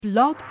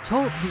Blog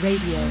Talk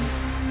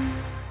Radio.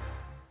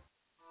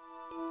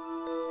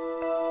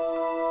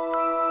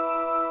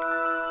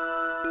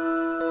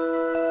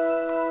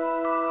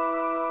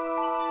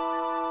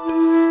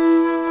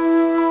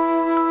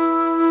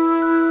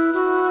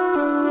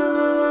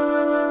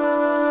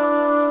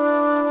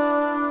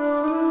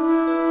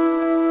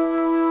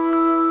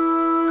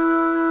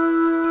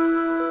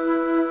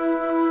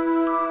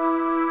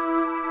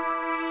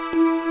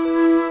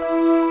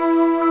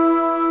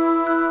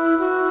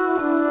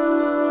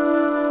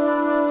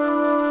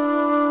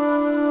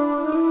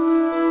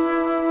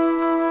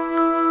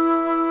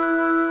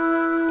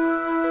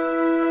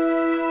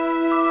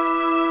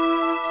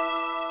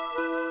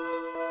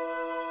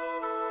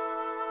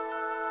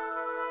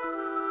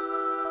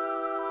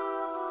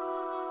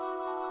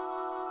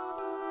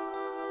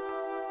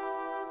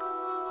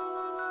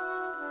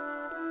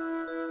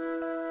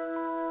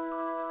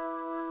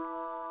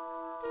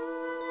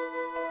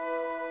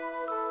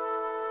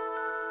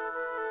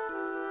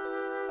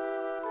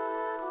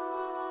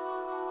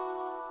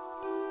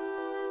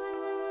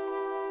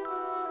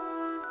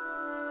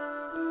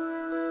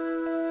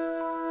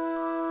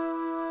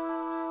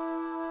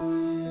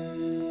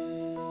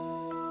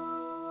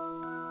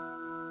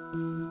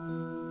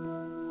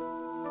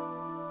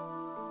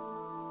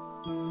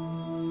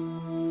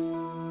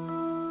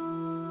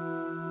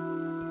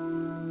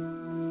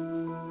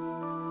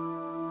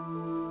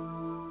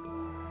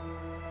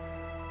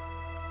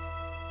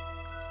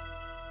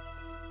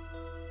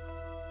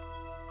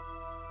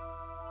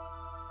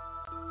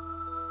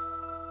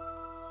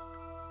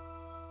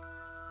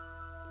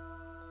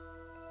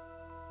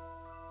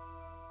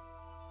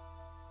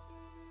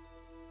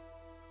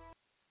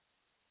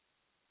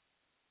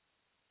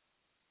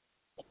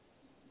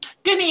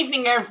 Good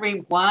evening,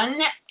 everyone,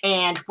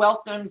 and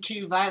welcome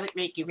to Violet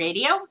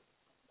ReikiRadio.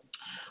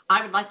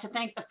 I would like to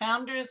thank the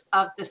founders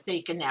of the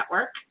Seika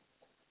Network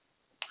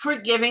for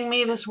giving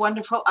me this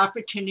wonderful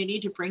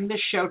opportunity to bring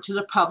this show to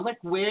the public,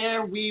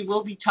 where we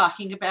will be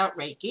talking about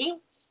Reiki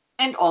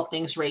and all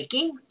things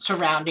Reiki,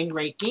 surrounding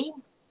Reiki,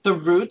 the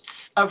roots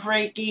of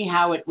Reiki,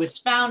 how it was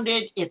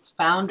founded, its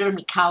founder,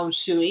 Mikao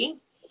Usui,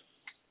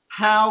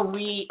 how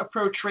we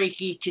approach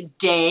Reiki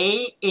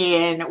today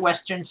in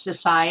Western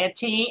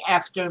society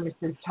after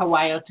Mrs.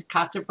 Hawayo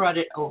Takata brought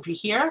it over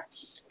here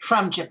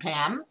from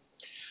Japan.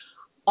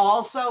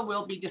 Also,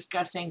 we'll be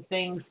discussing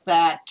things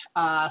that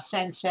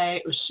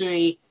Sensei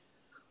Usui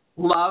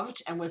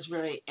loved and was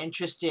very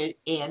interested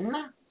in,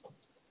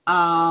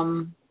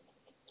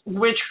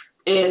 which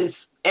is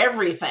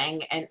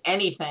everything and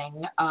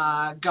anything,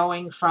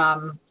 going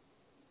from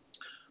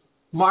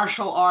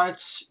martial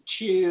arts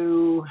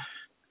to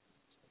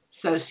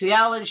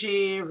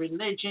sociology,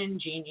 religion,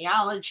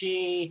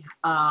 genealogy,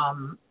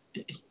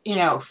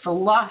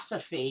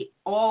 philosophy,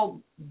 all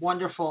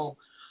wonderful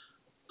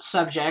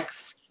subjects,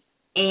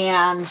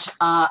 and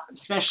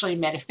especially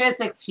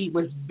metaphysics. He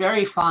was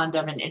very fond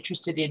of and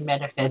interested in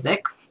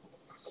metaphysics,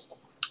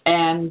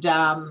 and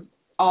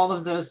all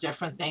of those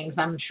different things.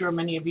 I'm sure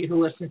many of you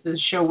who listen to the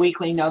show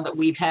weekly know that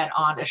we've had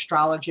on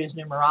astrologers,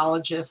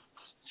 numerologists,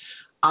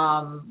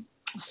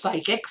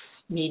 psychics,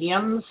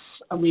 mediums.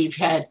 We've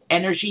had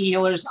energy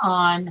healers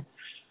on.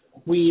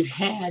 We've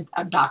had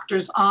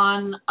doctors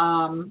on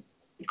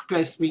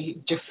because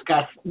we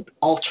discuss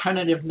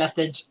alternative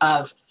methods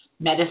of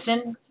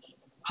medicine,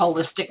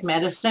 holistic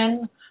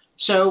medicine.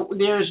 So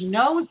there's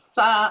no,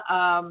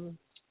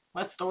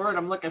 what's the word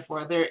I'm looking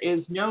for? There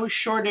is no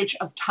shortage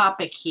of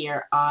topic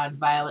here on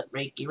Violet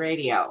Reiki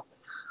Radio.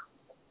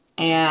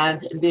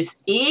 And this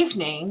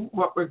evening,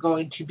 what we're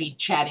going to be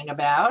chatting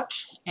about,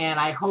 and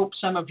I hope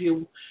some of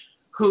you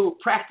who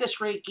practice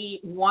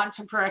Reiki, want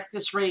to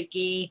practice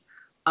Reiki,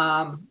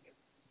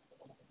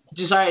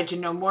 desire to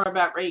know more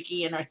about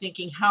Reiki, and are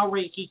thinking how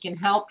Reiki can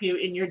help you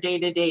in your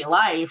day-to-day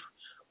life,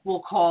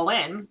 will call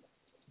in.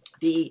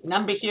 The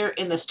number here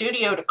in the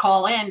studio to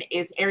call in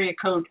is area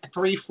code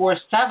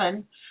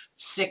 347-677-0699.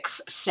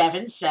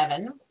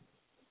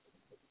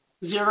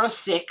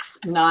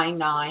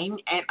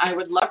 And I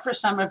would love for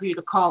some of you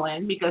to call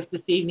in, because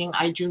this evening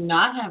I do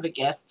not have a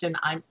guest and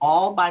I'm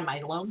all by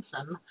my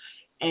lonesome.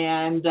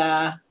 And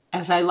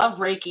as I love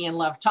Reiki and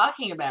love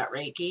talking about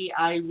Reiki,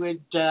 I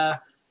would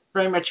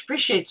very much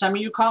appreciate some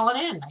of you calling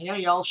in. I know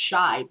you're all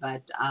shy,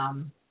 but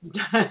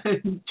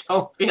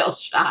don't feel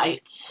shy.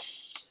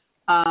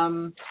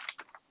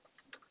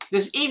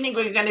 This evening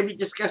we're going to be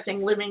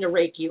discussing living a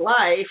Reiki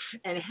life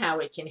and how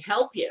it can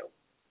help you.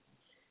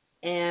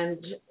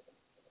 And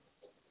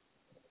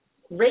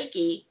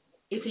Reiki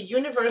is a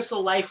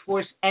universal life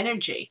force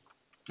energy,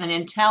 an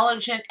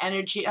intelligent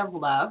energy of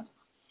love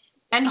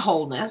and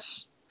wholeness.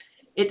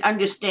 It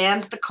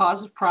understands the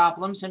cause of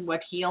problems and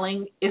what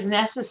healing is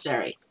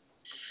necessary.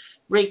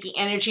 Reiki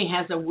energy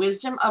has a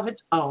wisdom of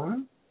its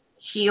own,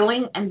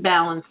 healing and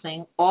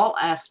balancing all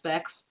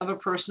aspects of a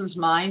person's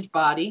mind,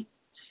 body,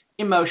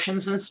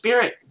 emotions, and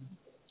spirit.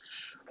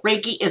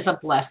 Reiki is a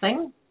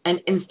blessing, an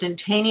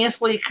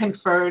instantaneously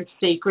conferred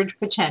sacred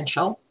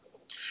potential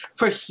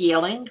for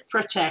healing,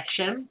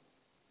 protection,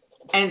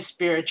 and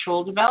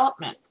spiritual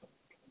development.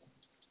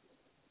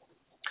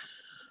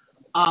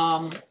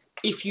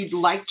 If you'd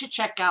like to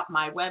check out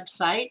my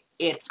website,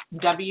 it's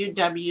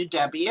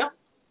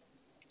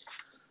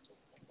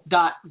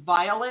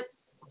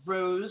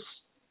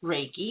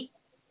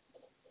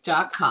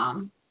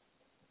www.violetrosereiki.com.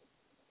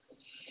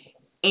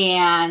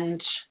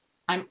 And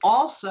I'm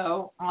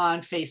also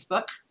on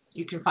Facebook.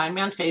 You can find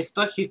me on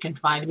Facebook. You can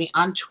find me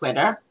on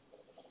Twitter.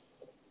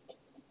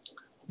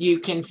 You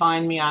can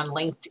find me on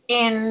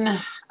LinkedIn.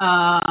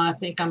 I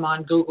think I'm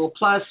on Google+,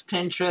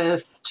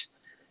 Pinterest,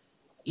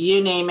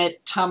 you name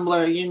it,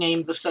 Tumblr, you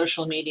name the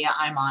social media,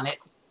 I'm on it,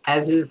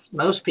 as is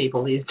most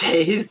people these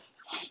days.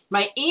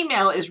 My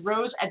email is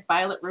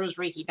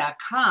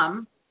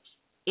rose@violetrosereiki.com.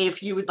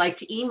 If you would like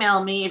to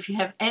email me, if you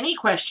have any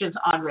questions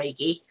on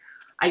Reiki,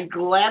 I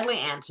gladly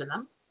answer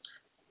them.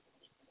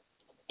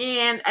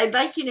 And I'd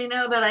like you to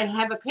know that I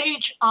have a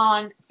page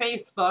on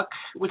Facebook,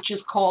 which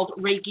is called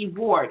Reiki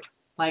Ward.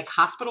 Like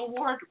hospital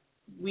ward,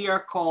 we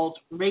are called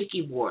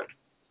Reiki Ward.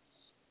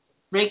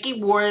 Reiki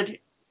Ward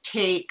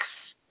takes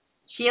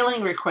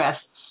healing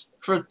requests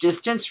for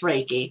distance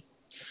Reiki.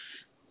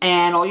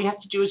 And all you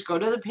have to do is go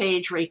to the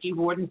page, Reiki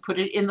Ward, and put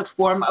it in the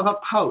form of a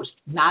post,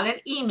 not an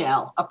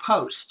email, a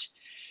post.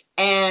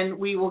 And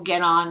we will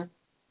get on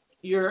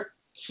your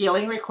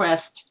healing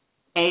request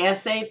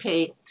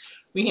ASAP.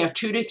 We have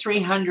 200 to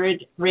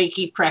 300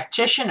 Reiki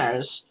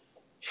practitioners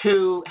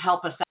who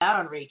help us out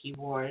on Reiki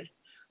Ward.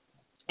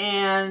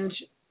 And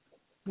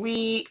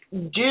we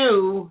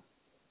do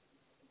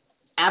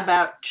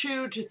about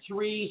 2 to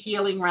 3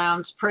 healing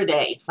rounds per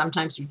day.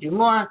 Sometimes we do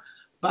more,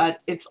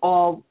 but it's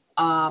all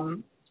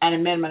at a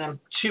minimum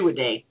 2 a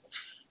day.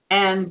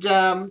 And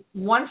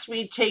once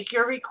we take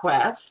your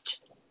request,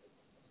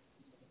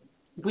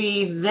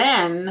 we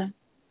then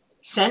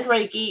send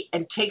Reiki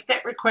and take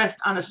that request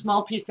on a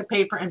small piece of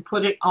paper and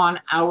put it on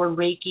our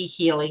Reiki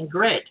healing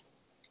grid.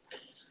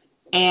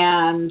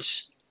 And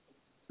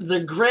the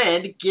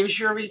grid gives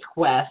your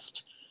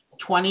request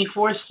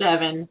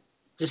 24/7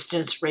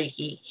 distance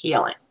Reiki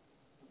healing.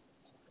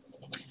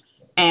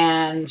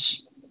 And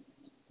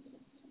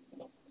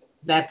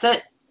that's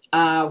it.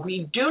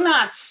 We do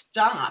not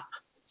stop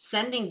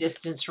sending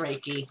distance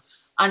Reiki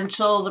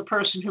until the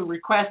person who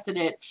requested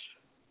it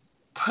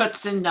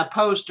puts in a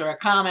post or a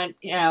comment,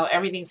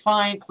 everything's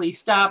fine, please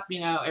stop,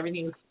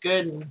 everything's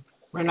good and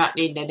we're not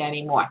needing it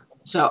anymore.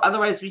 So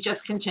otherwise we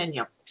just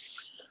continue.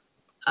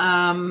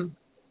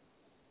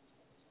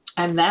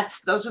 And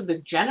those are the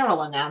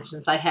general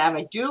announcements I have.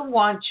 I do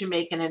want to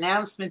make an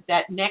announcement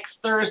that next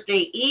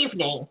Thursday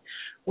evening,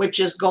 which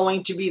is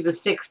going to be the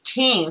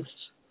 16th,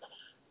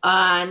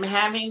 I'm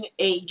having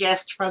a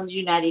guest from the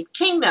United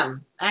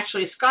Kingdom,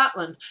 actually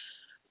Scotland.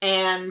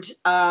 And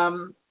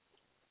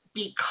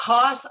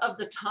because of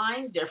the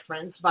time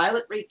difference,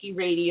 Violet Reiki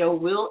Radio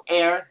will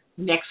air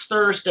next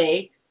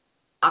Thursday,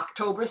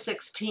 October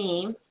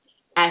 16th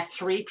at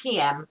 3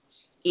 p.m.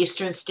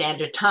 Eastern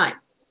Standard Time.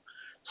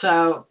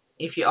 So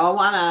if you all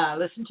want to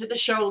listen to the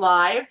show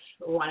live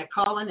or want to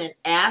call in and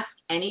ask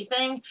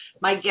anything,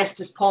 my guest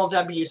is Paul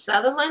W.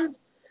 Sutherland.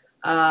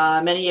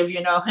 Many of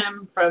you know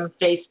him from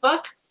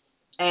Facebook,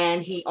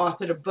 and he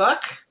authored a book.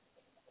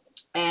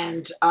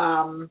 And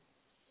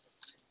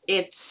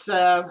it's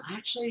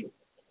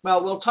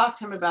we'll talk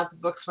to him about the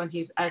books when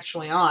he's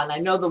actually on. I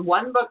know the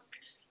one book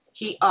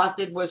he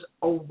authored was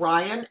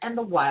Orion and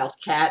the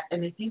Wildcat,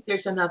 and I think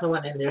there's another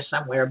one in there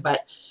somewhere,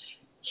 but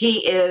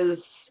he is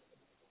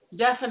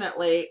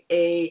definitely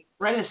a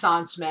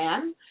Renaissance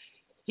man.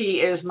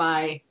 He is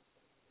my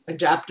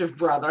adoptive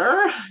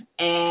brother,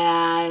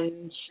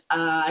 and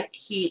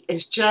he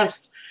is just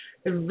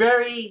a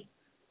very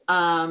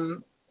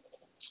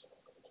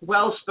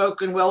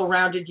well-spoken,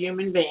 well-rounded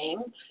human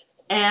being,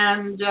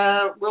 and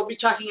we'll be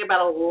talking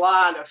about a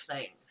lot of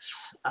things,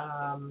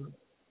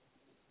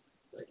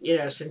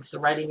 since the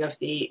writing of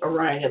the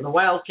Orion and the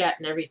Wildcat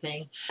and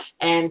everything.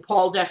 And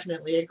Paul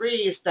definitely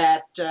agrees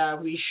that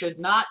we should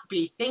not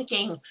be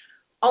thinking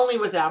only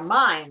with our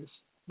minds,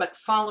 but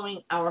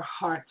following our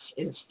hearts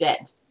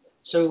instead.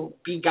 So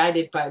be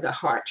guided by the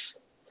heart.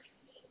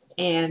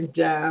 And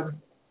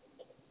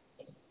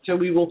so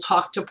we will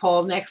talk to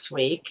Paul next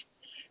week.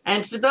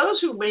 And for those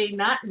who may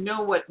not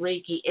know what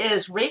Reiki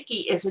is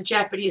a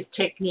Japanese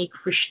technique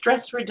for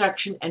stress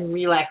reduction and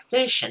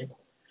relaxation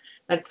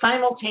that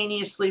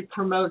simultaneously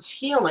promotes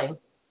healing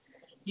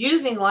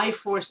using life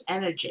force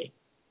energy.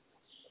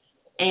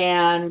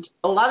 And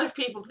a lot of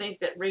people think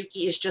that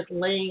Reiki is just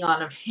laying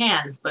on of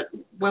hands, but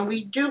when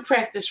we do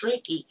practice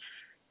Reiki,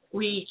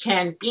 we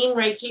can beam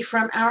Reiki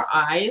from our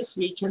eyes,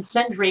 we can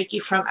send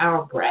Reiki from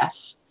our breath.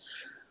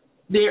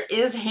 There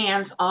is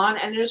hands-on,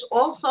 and there's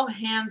also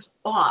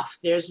hands-off.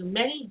 There's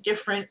many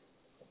different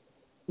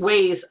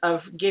ways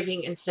of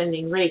giving and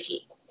sending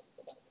Reiki.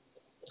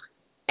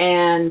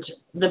 And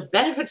the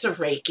benefits of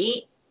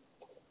Reiki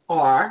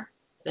are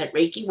that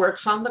Reiki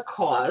works on the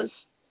cause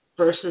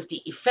versus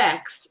the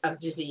effects of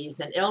disease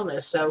and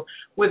illness. So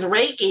with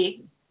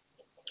Reiki,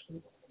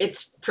 it's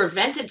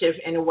preventative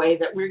in a way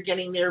that we're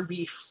getting there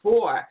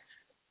before.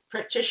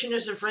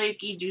 Practitioners of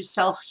Reiki do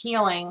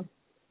self-healing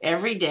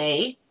every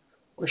day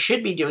or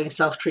should be doing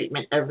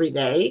self-treatment every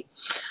day.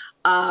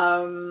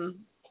 And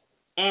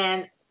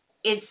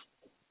it's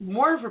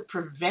more of a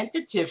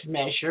preventative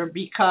measure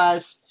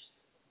because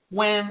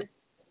when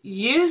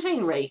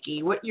using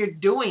Reiki, what you're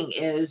doing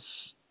is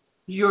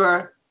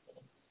you're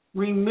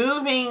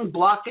removing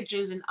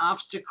blockages and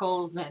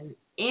obstacles, and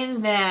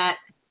in that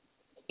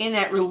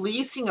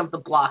releasing of the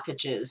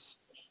blockages,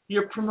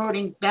 you're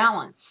promoting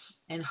balance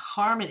and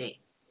harmony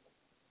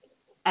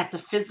at the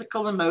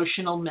physical,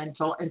 emotional,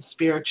 mental, and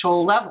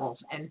spiritual levels.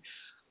 And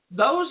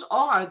those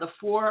are the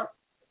 4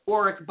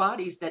 auric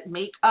bodies that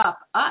make up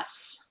us.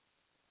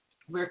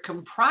 We're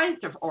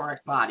comprised of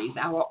auric bodies,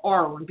 our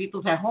aura. When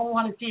people say, oh, I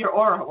want to see your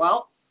aura,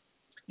 well,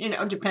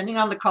 depending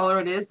on the color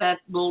it is, that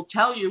will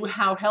tell you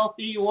how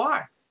healthy you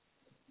are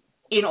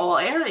in all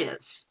areas.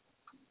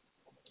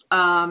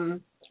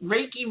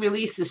 Reiki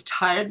releases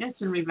tiredness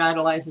and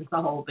revitalizes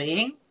the whole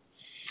being.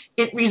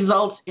 It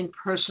results in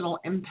personal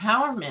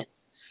empowerment.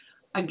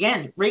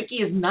 Again,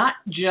 Reiki is not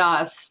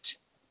just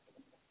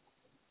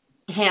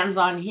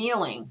hands-on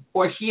healing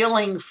or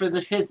healing for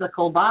the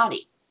physical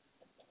body.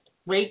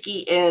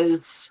 Reiki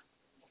is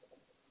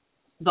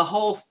the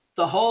whole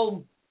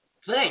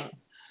thing.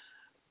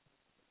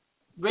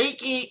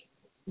 Reiki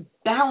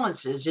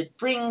balances. It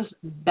brings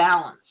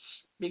balance,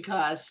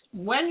 because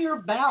when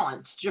you're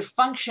balanced, you're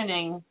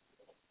functioning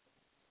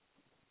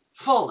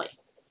fully.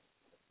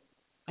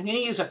 I'm going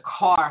to use a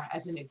car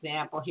as an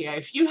example here.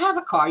 If you have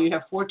a car, you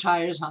have 4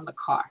 tires on the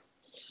car.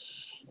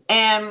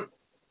 And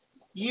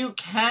you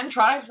can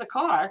drive the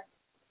car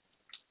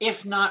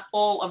if not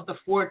all of the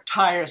 4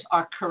 tires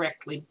are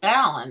correctly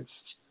balanced.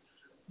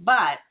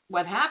 But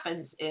what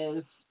happens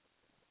is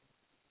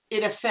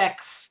it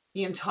affects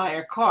the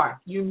entire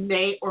car. You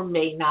may or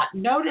may not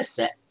notice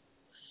it.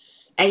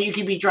 And you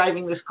could be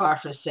driving this car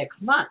for 6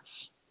 months.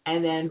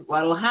 And then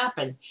what will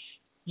happen?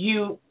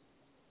 You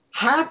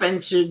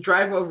happen to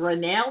drive over a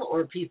nail or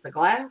a piece of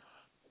glass,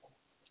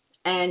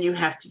 and you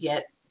have to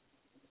get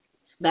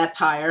that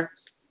tire.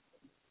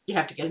 You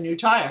have to get a new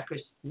tire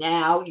because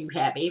now you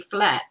have a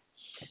flat.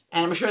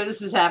 And I'm sure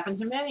this has happened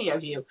to many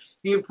of you.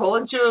 You pull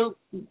into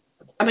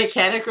a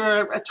mechanic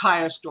or a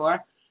tire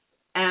store,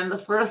 and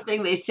the first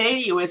thing they say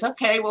to you is,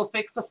 okay, we'll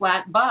fix the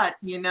flat, but,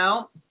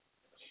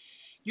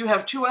 you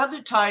have 2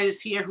 other tires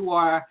here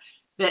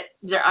that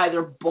they're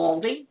either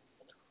balding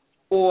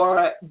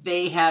or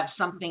they have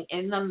something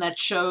in them that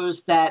shows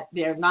that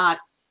they're not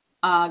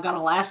going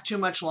to last too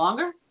much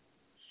longer.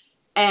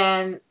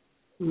 And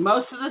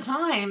most of the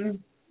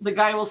time, the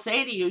guy will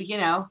say to you,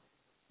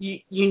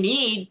 you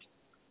need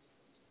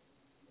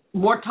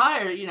more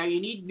tires, you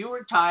need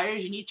newer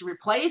tires, you need to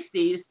replace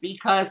these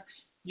because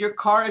your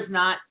car is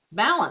not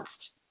balanced.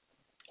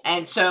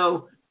 And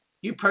so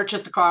you purchase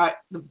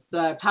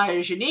the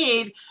tires you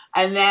need,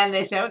 and then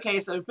they say,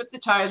 okay, so we put the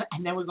tires,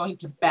 and then we're going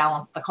to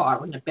balance the car.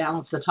 We're going to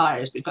balance the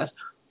tires because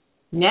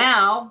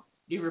now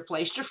you've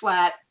replaced your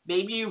flat,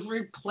 maybe you've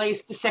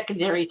replaced the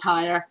secondary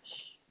tire,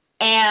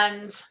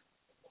 and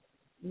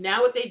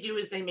now what they do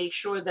is they make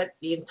sure that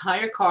the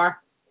entire car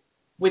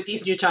with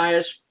these new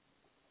tires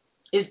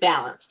is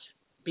balanced,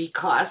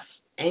 because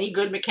any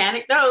good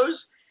mechanic knows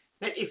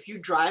that if you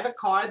drive a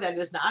car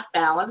that is not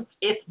balanced,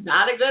 it's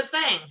not a good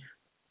thing.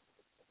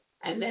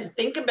 And then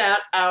think about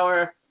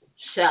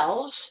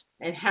ourselves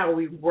and how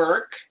we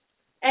work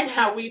and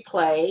how we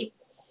play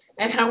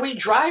and how we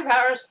drive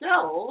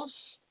ourselves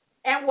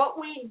and what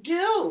we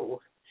do.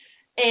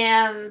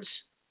 And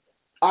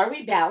are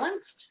we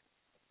balanced?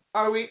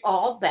 Are we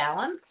all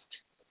balanced?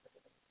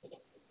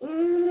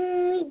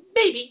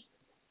 Maybe.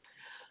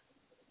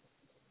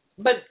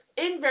 But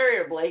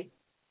invariably,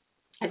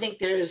 I think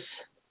there's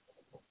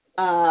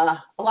a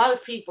lot of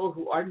people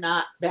who are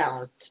not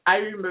balanced. I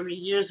remember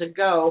years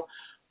ago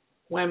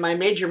when my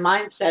major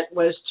mindset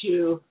was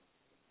to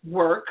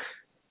work,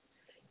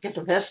 get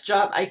the best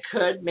job I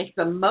could, make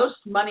the most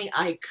money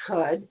I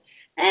could.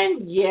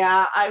 And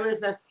yeah, I was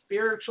a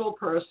spiritual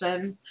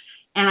person,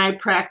 and I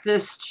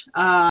practiced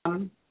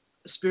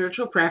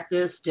spiritual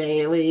practice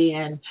daily.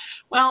 And,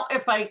 well,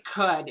 if I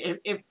could,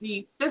 if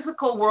the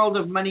physical world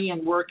of money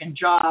and work and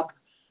job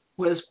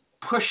was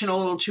pushing a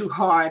little too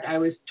hard, I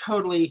was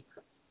totally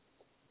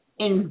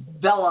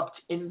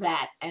enveloped in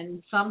that.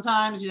 And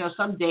sometimes,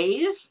 some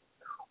days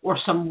or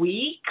some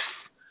weeks,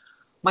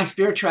 my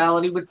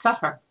spirituality would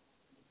suffer.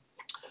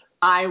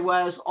 I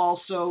was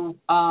also,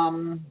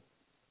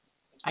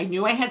 I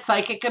knew I had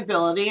psychic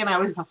ability, and I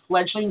was a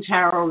fledgling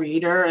tarot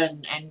reader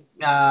and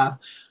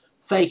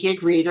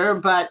psychic reader,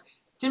 but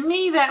to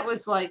me that was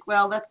like,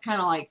 well, that's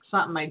kind of like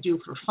something I do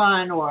for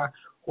fun or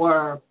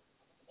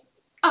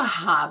a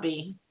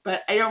hobby, but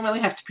I don't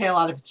really have to pay a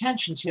lot of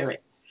attention to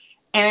it.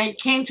 And it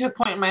came to a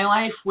point in my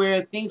life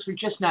where things were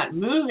just not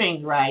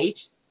moving right.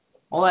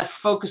 Well, let's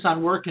focus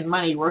on work and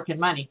money.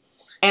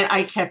 And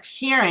I kept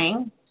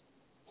hearing,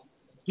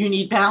 you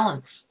need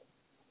balance.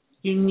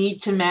 You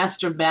need to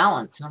master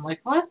balance. And I'm like,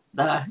 what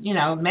the,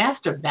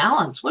 master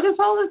balance? What is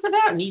all this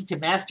about? Need to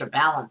master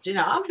balance.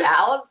 I'm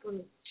balanced,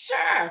 and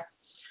sure.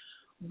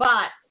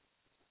 But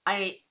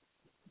I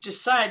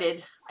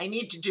decided I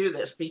need to do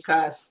this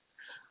because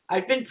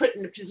I've been put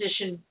in a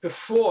position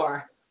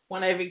before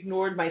when I've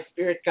ignored my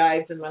spirit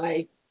guides and when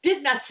I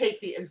did not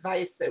take the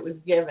advice that was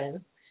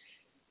given.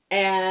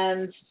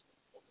 And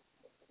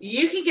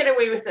you can get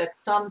away with that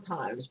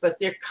sometimes, but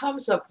there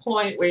comes a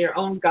point where your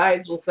own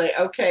guides will say,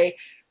 okay,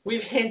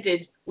 we've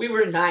hinted, we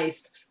were nice,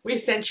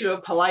 we sent you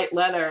a polite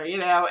letter,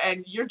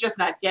 and you're just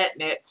not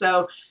getting it.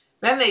 So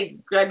then they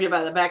grab you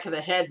by the back of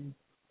the head and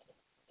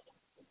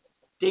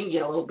ding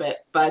you a little bit.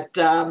 But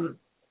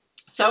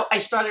so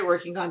I started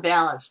working on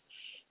balance.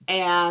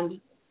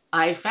 And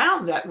I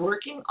found that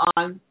working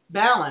on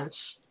balance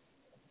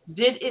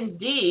did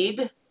indeed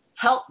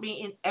help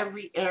me in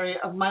every area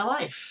of my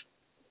life.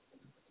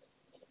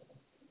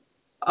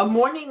 A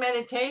morning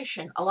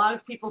meditation. A lot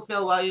of people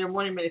feel, well, your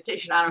morning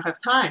meditation, I don't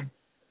have time.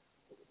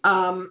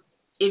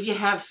 If you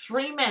have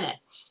 3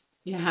 minutes,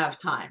 you have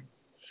time.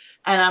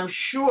 And I'm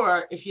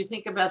sure if you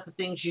think about the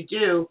things you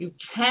do, you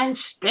can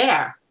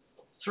spare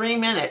 3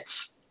 minutes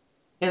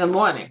in the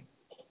morning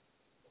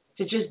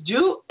to just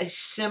do a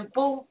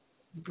simple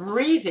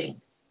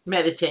breathing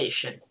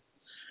meditation,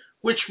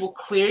 which will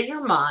clear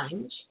your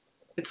mind.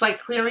 It's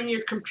like clearing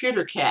your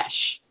computer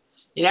cache.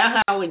 You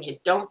know how when you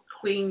don't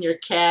clean your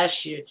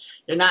cache,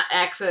 you're not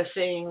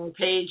accessing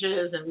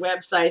pages and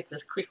websites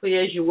as quickly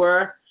as you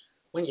were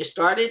when you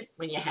started,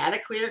 when you had a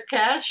clear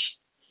cache,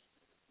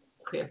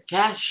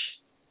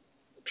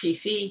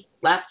 PC,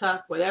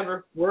 laptop,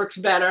 whatever, works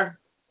better.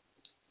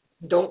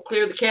 Don't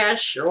clear the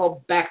cache, you're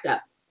all backed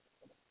up.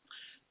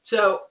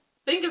 So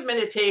think of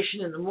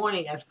meditation in the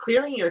morning as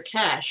clearing your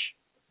cache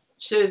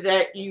so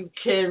that you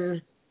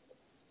can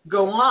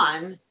go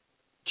on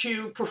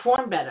to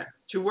perform better,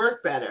 to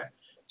work better,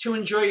 to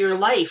enjoy your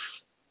life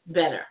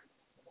better.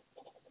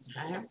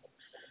 Okay?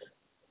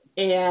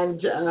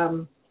 And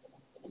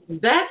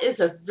that is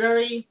a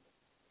very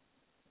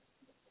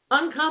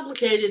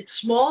uncomplicated,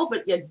 small,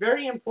 but yet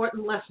very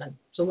important lesson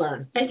to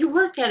learn. And you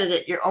work at it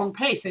at your own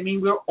pace. I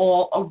mean, we're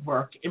all a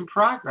work in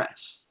progress.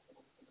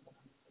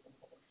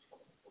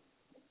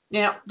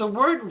 Now, the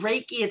word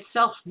Reiki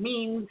itself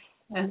means,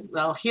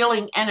 well,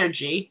 healing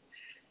energy.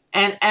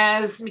 And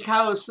as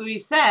Mikao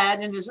Usui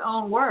said in his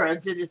own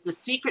words, it is the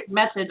secret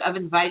method of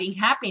inviting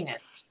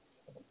happiness,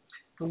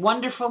 a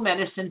wonderful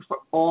medicine for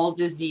all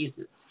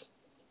diseases.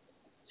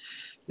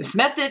 This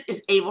method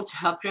is able to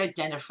help you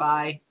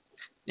identify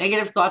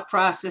negative thought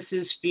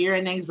processes, fear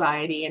and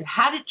anxiety, and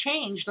how to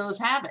change those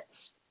habits.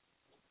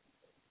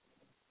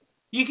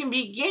 You can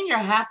begin your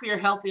happier,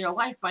 healthier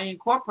life by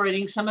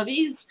incorporating some of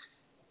these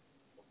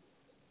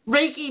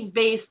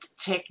Reiki-based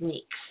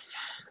techniques.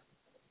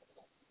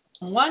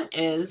 One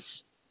is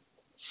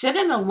set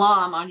an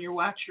alarm on your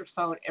watch or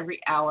phone every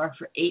hour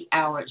for 8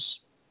 hours.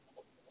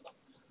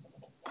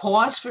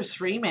 Pause for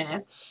 3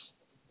 minutes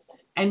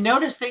and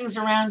notice things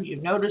around you.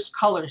 Notice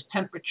colors,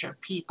 temperature,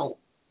 people,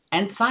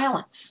 and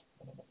silence.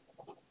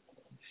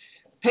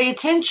 Pay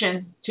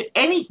attention to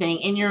anything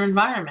in your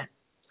environment.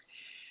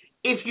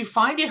 If you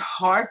find it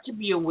hard to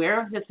be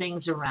aware of the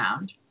things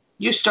around,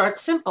 you start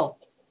simple.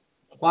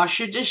 Wash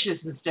your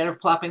dishes instead of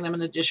plopping them in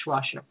the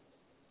dishwasher.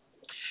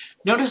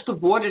 Notice the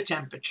water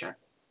temperature,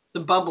 the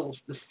bubbles,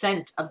 the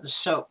scent of the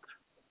soap.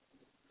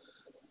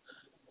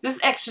 This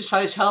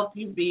exercise helps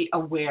you be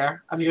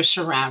aware of your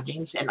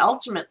surroundings, and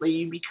ultimately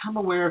you become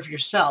aware of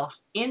yourself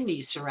in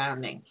these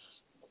surroundings.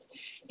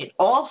 It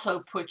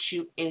also puts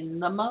you in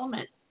the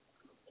moment.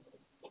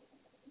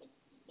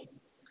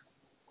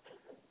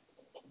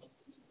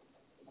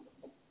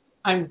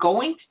 I'm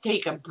going to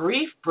take a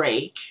brief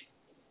break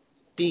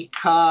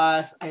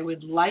because I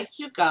would like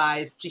you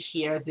guys to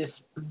hear this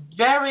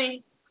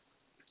very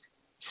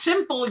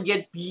simple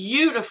yet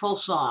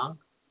beautiful song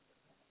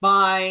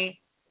by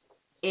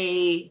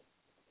a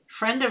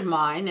friend of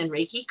mine and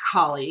Reiki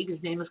colleague.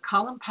 His name is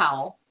Colin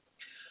Powell.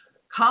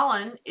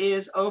 Colin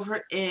is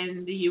over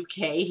in the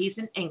UK. He's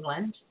in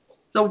England.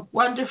 He's a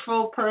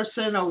wonderful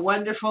person, a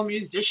wonderful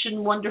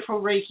musician,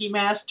 wonderful Reiki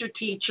master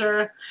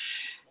teacher.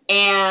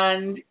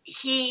 And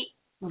he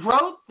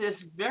wrote this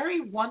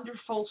very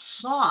wonderful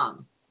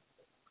song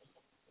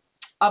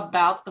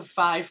about the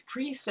 5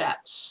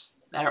 precepts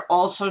that are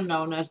also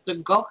known as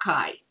the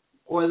Gokai,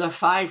 or the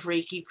 5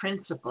 Reiki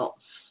principles.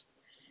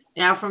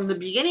 Now, from the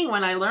beginning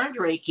when I learned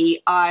Reiki,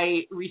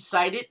 I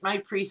recited my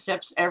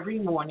precepts every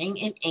morning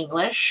in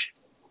English,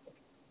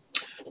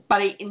 but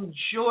I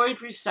enjoyed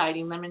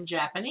reciting them in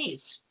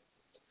Japanese.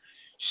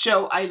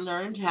 So I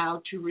learned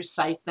how to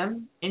recite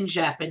them in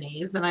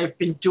Japanese, and I've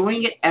been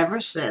doing it ever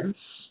since.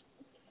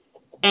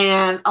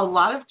 And a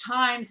lot of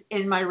times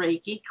in my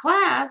Reiki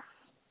class,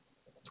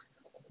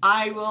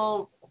 I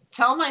will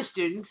tell my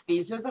students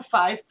these are the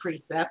 5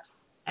 precepts,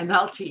 and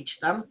I'll teach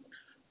them.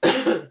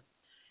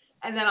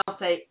 And then I'll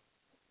say,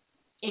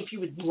 if you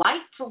would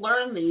like to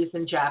learn these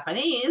in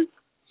Japanese,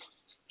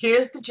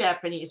 here's the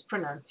Japanese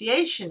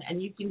pronunciation,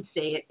 and you can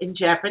say it in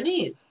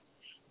Japanese.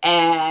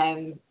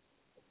 And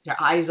their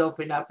eyes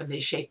open up and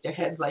they shake their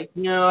heads like,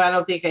 no, I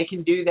don't think I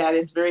can do that.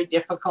 It's very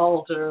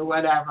difficult or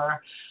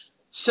whatever.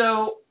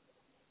 So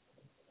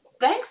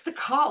thanks to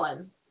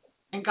Colin,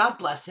 and God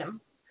bless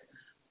him,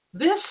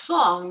 This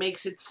song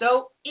makes it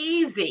so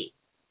easy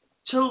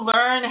to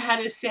learn how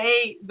to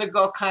say the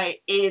gokai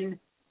in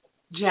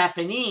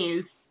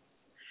Japanese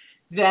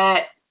that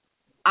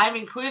I've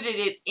included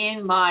it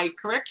in my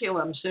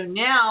curriculum. So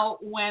now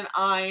when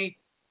I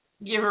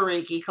give a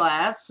Reiki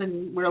class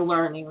and we're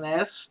learning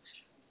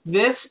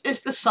this is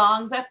the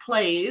song that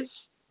plays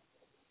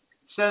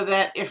so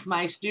that if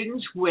my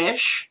students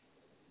wish,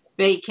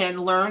 they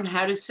can learn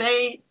how to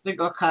say the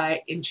gokai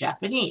in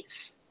Japanese.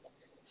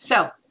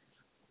 So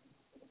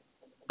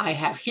I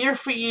have here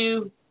for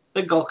you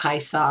the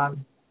gokai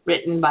song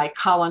written by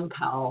Colin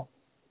Powell,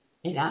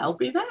 and I'll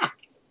be back.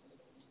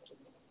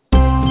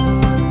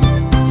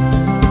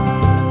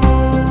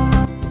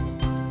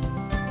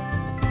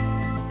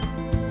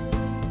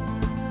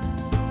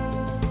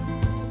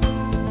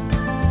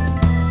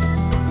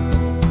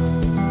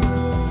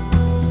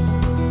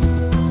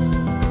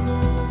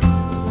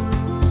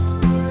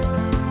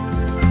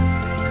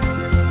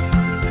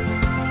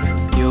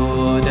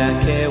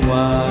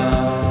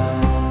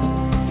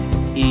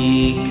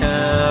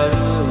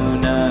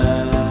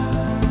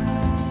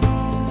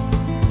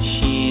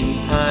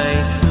 心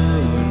配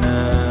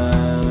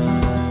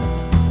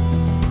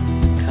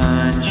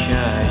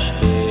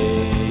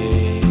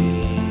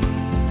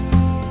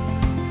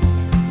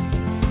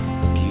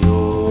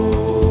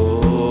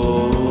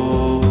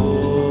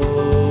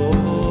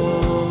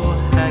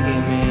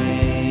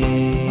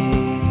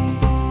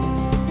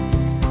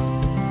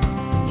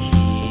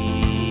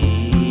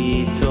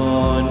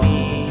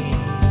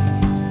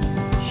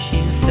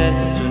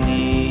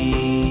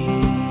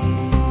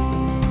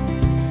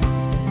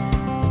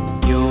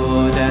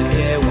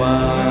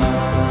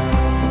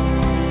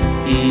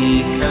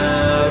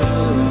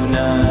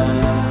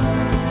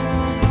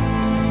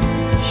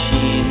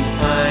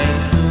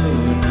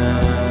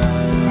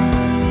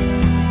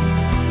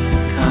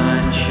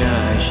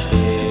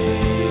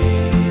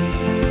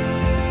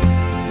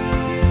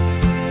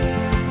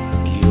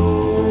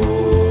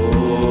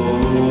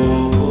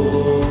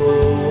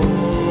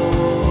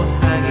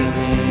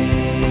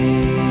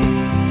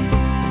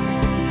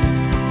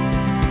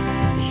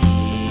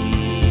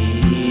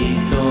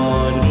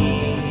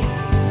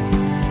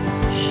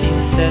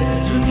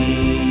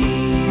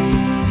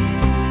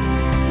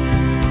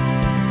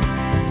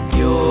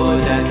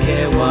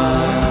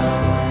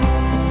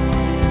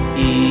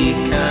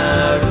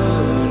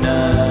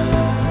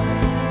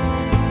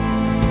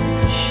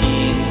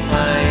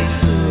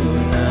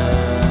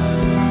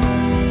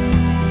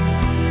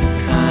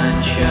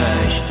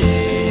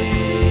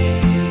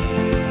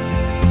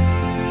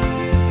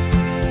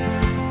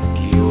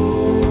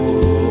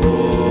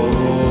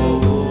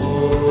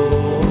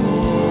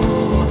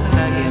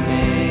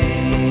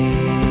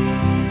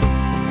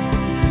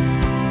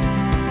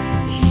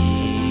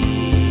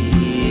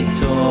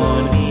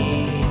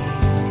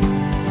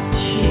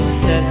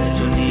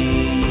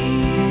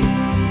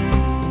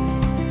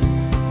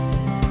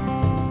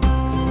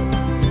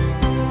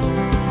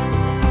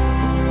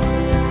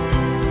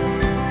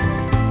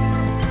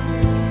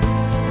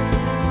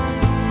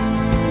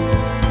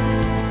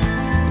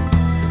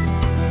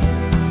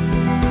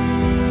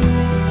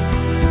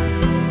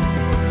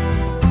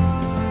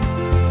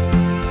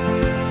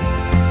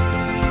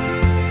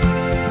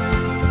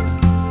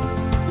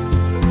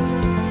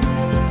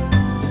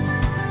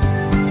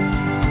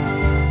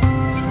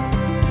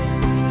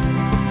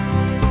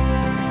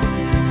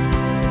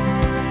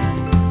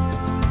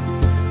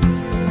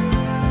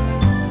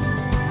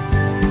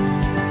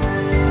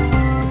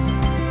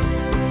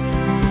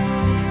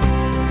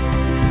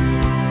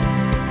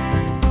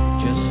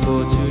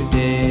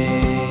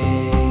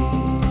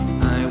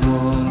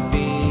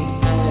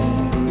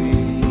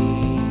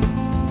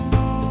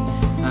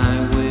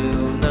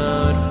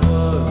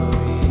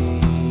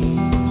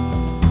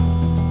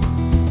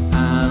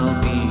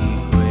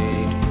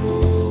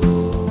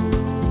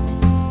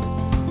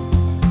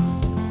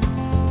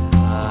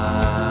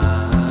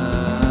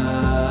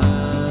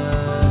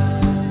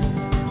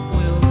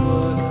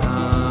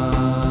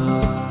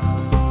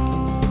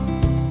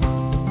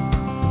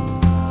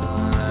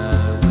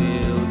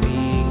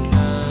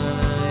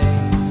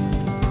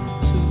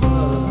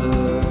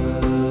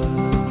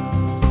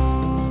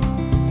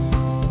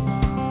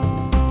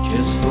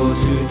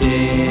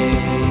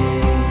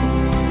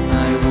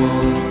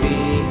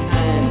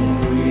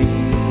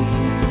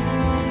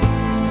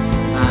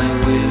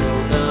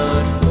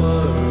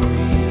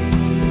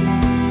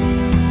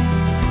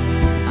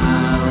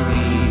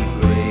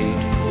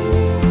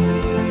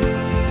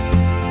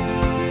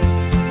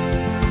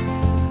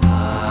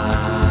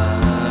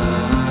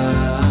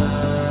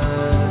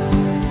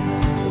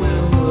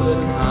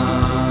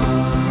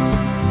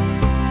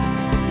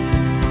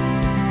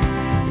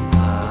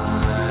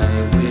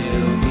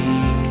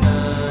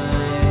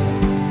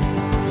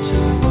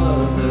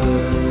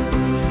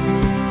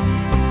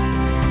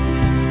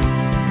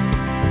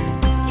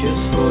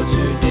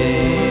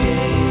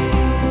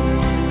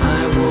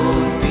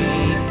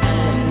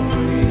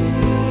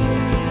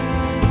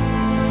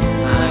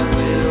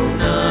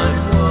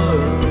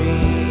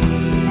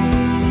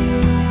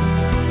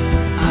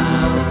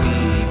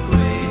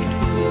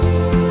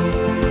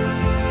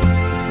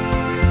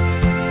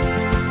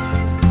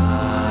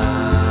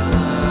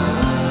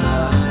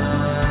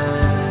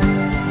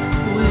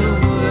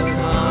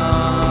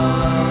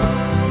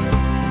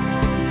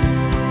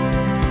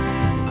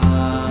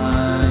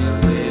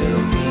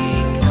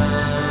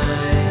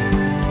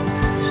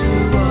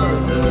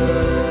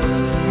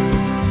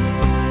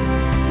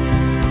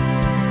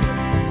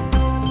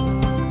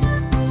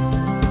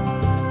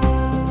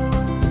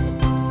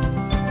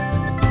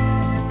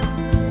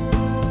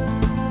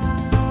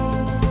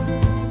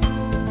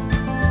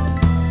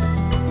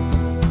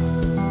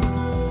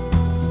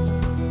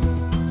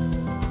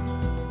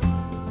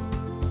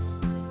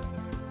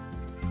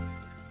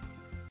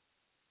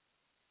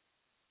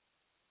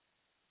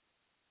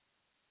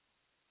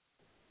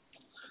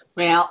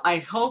Well, I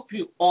hope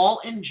you all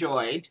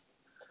enjoyed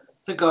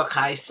the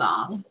Gokai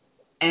song.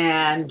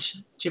 And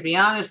to be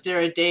honest,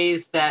 there are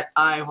days that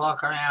I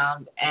walk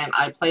around and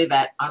I play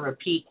that on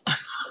repeat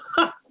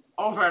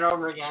over and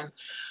over again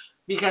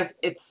because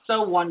it's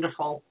so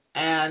wonderful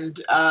and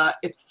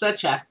it's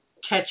such a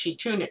catchy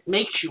tune. It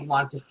makes you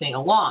want to sing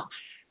along.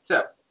 So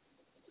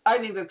I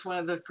think that's one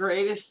of the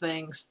greatest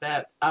things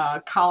that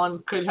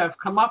Colin could have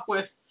come up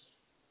with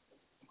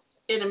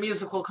in a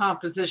musical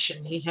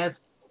composition. He has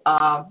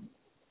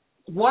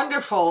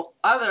wonderful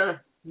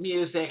other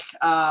music.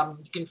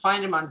 You can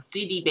find him on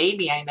CD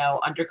Baby, I know,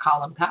 under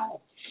Colin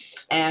Powell,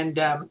 and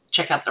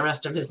check out the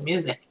rest of his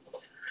music.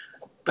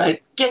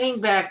 But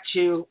getting back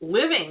to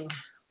living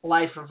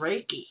life of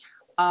Reiki,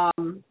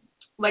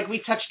 like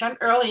we touched on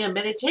earlier,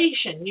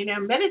 meditation.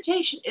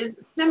 Meditation is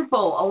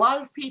simple. A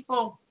lot of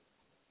people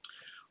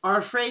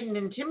are afraid and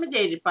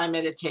intimidated by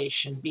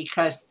meditation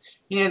because,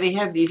 they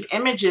have these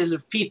images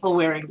of people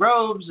wearing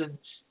robes and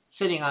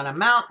sitting on a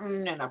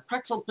mountain in a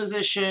pretzel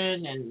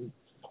position and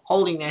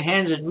holding their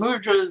hands in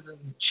mudras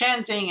and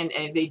chanting,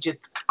 and they just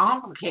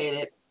complicate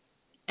it.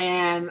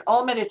 And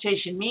all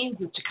meditation means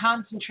is to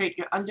concentrate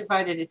your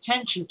undivided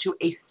attention to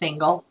a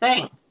single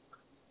thing.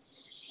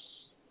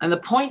 And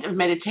the point of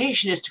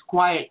meditation is to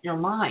quiet your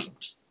mind.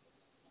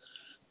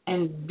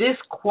 And this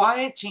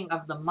quieting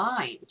of the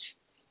mind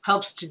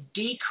helps to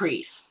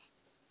decrease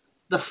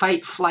the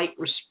fight-flight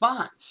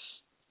response,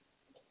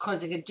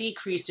 causing a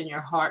decrease in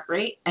your heart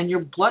rate and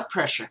your blood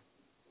pressure.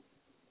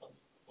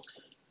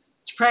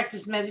 To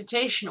practice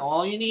meditation,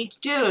 all you need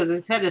to do,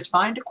 as I said, is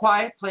find a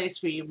quiet place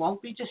where you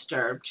won't be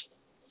disturbed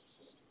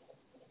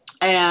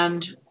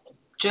and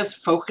just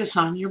focus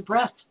on your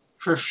breath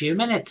for a few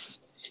minutes.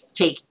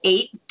 Take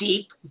 8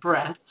 deep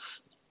breaths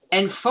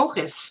and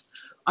focus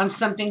on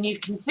something you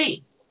can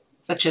see,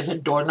 such as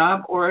a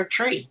doorknob or a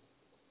tree.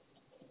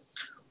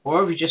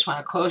 Or if you just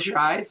want to close your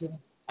eyes and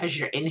as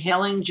you're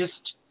inhaling, just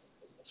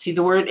see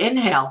the word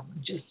inhale.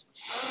 Just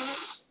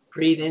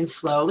breathe in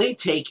slowly.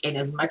 Take in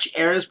as much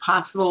air as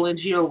possible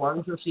into your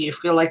lungs until you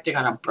feel like they're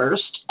going to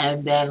burst,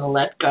 and then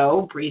let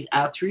go. Breathe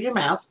out through your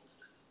mouth.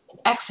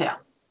 Exhale.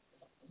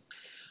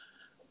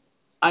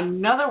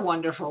 Another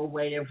wonderful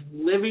way of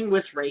living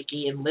with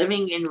Reiki and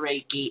living in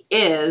Reiki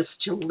is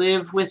to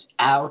live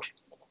without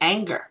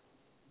anger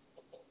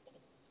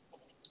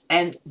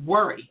and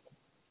worry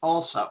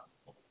also.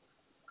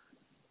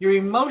 Your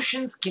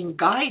emotions can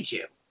guide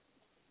you,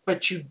 but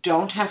you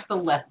don't have to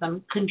let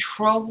them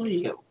control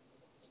you.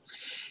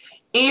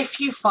 If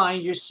you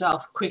find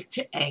yourself quick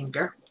to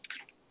anger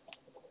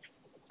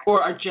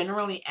or are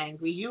generally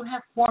angry, you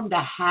have formed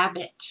a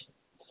habit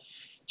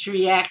to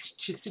react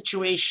to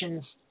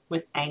situations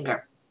with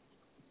anger.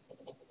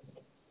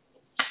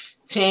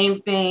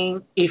 Same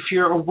thing if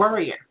you're a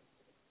worrier.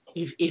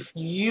 If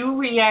you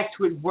react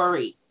with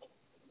worry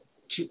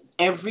to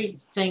every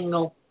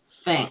single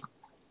thing,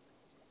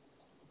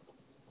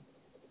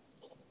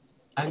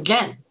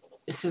 again,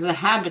 this is a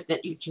habit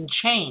that you can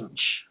change.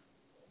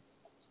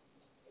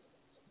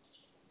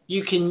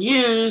 You can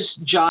use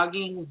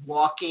jogging,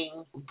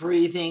 walking,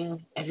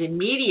 breathing as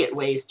immediate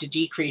ways to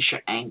decrease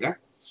your anger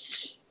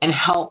and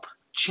help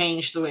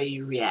change the way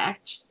you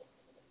react.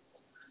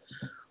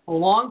 A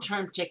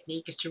long-term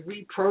technique is to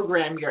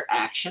reprogram your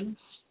actions,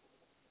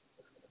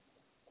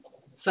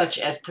 such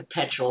as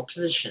perpetual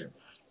positions.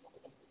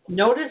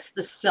 Notice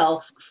the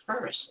self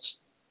first.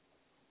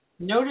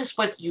 Notice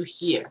what you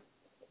hear,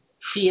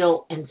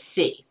 feel, and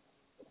see.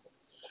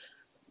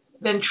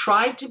 Then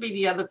try to be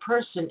the other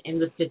person in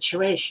the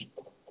situation.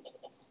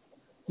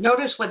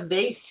 Notice what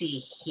they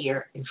see,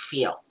 hear, and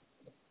feel.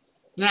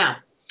 Now,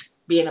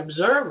 be an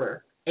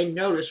observer and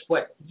notice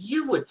what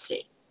you would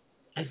see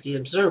as the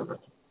observer.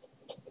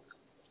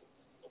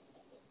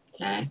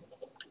 Okay?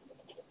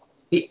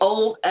 The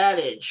old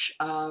adage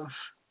of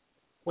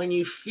when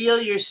you feel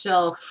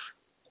yourself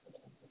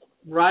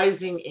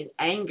rising in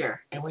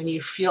anger, and when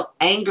you feel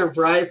anger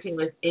rising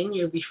within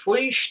you, before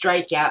you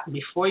strike out and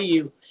before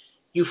you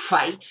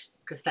fight,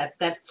 because that's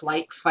that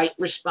fight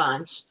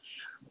response,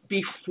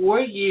 before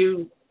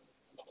you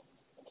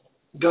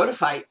go to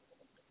fight,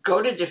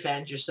 go to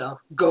defend yourself,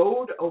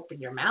 go to open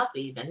your mouth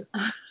even,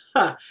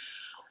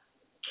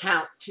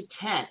 count to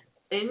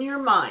 10. In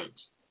your mind,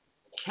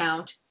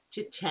 count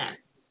to 10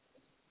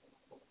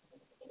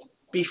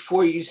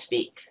 before you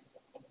speak.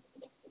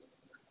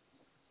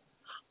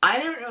 I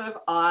don't know if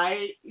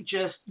I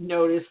just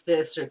noticed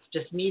this, or it's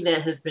just me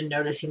that has been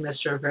noticing this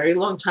for a very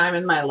long time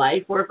in my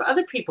life, or if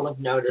other people have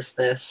noticed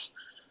this,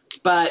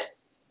 but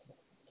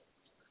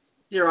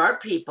there are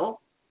people,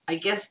 I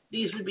guess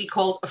these would be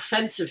called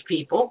offensive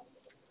people,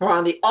 who are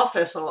on the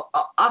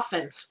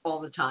offense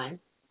all the time.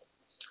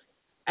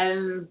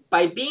 And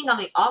by being on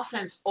the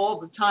offense all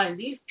the time,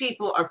 these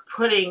people are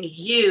putting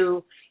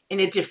you in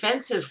a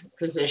defensive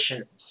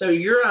position. So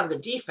you're on the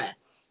defense.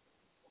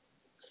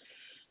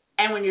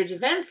 And when you're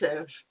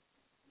defensive,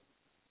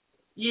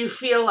 you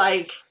feel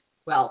like,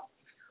 well,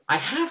 I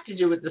have to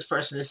do what this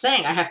person is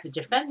saying. I have to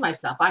defend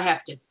myself. I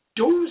have to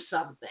do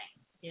something,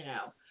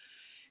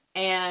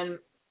 And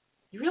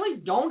you really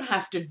don't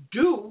have to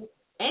do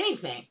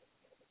anything.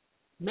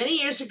 Many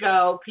years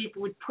ago,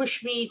 people would push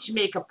me to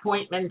make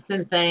appointments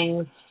and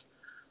things.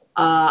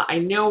 I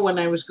know when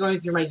I was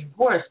going through my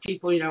divorce,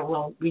 people,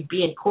 we'd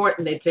be in court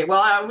and they'd say,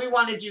 well, we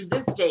want to do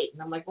this date.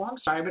 And I'm like, well, I'm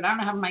sorry, but I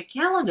don't have my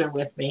calendar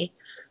with me,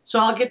 so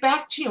I'll get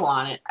back to you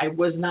on it. I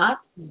was not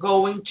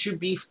going to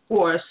be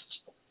forced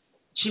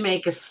to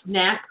make a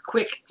snap,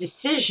 quick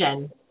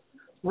decision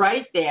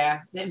right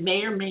there that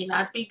may or may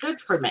not be good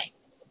for me.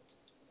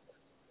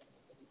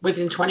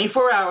 Within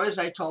 24 hours,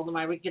 I told them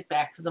I would get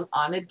back to them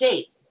on a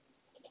date,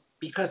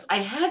 because I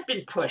had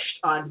been pushed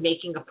on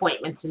making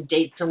appointments and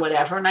dates and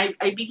whatever, and I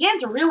began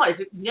to realize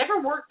it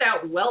never worked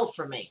out well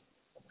for me.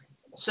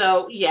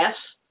 So, yes,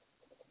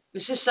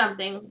 this is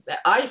something that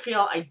I feel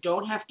I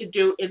don't have to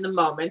do in the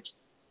moment.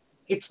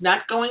 It's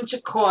not going to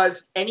cause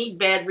any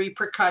bad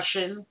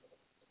repercussion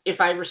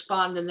if I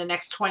respond in the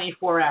next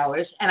 24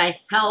 hours, and I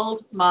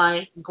held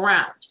my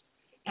ground.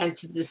 And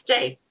to this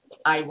day,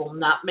 I will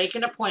not make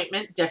an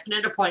appointment,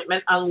 definite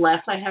appointment,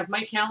 unless I have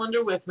my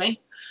calendar with me.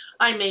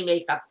 I may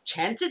make a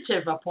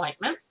tentative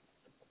appointment,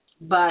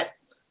 but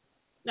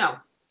no,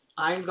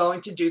 I'm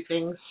going to do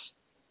things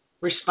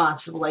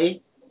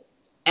responsibly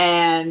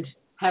and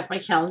have my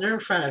calendar in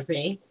front of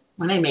me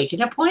when I make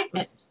an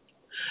appointment.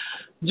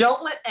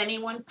 Don't let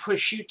anyone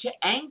push you to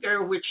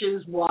anger, which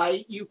is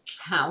why you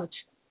count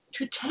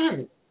to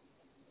 10,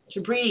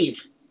 to breathe.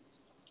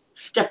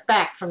 Step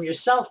back from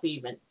yourself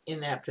even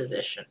in that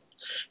position.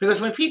 Because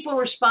when people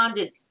respond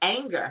in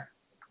anger,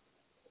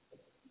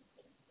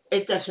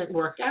 it doesn't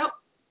work out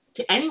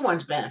to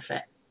anyone's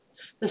benefit.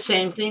 The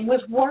same thing with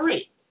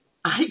worry.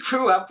 I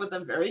grew up with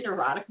a very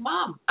neurotic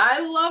mom. I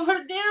love her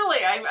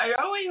dearly.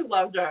 I always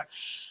loved her.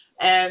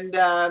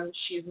 And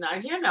she's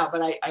not here now,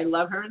 but I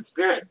love her in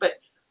spirit. But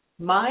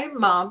my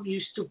mom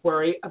used to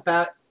worry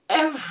about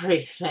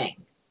everything.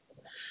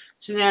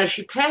 So now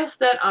she passed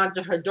that on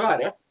to her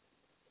daughter,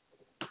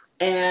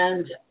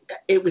 and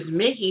it was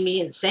making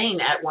me insane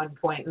at one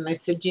point. And I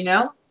said,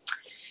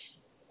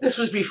 this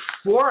was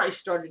before I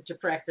started to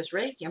practice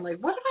Reiki. I'm like,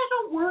 what if I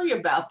don't worry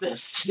about this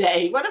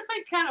today? What if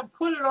I kind of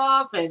put it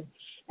off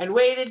and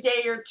wait a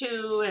day or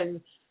two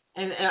and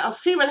I'll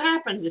see what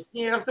happens.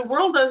 If the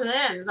world doesn't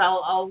end,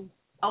 I'll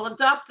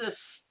adopt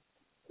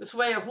this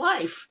way of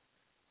life.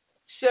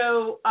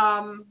 So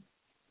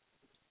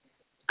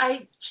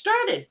I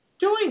started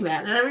doing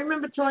that, and I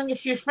remember telling a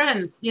few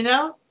friends,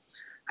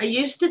 I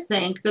used to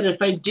think that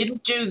if I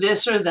didn't do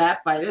this or that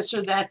by this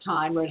or that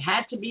time, or it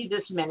had to be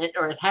this minute,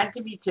 or it had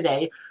to be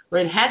today, or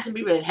it had to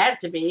be what it had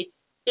to be,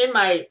 in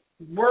my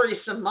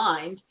worrisome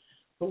mind,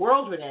 the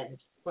world would end.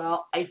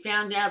 Well, I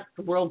found out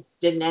the world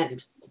didn't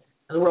end.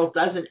 The world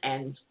doesn't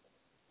end.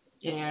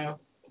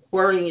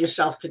 Worrying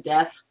yourself to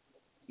death,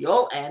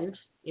 you'll end.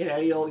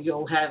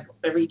 You'll have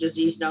every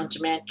disease known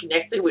to man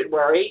connected with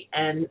worry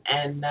and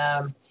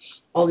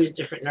all these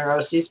different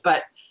neuroses.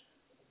 But,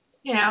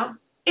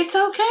 it's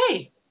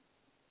okay.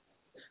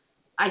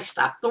 I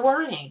stopped the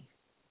worrying.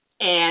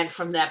 And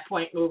from that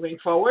point moving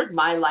forward,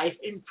 my life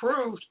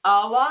improved a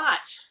lot.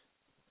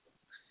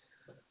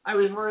 I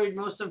was worried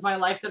most of my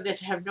life that I'd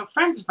have no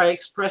friends if I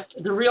expressed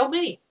the real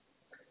me.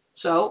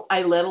 So I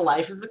led a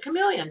life of a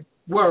chameleon,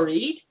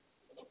 worried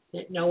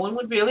that no one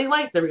would really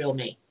like the real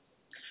me.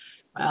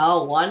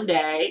 Well, one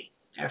day,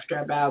 after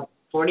about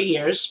 40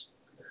 years,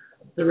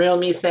 the real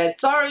me said,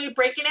 sorry, you're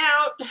breaking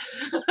out.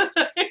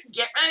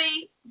 Get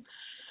ready.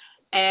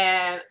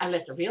 And I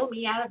let the real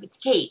me out of its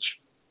cage.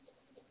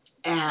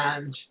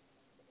 And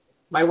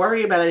my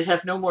worry about I'd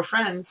have no more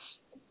friends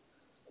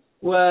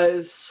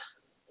was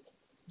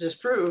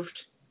disproved,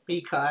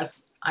 because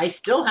I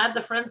still had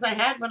the friends I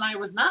had when I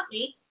was not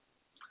me.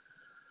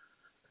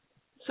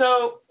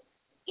 So,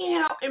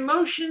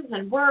 emotions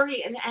and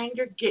worry and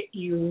anger get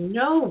you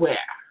nowhere.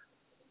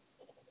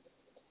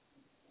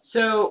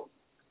 So,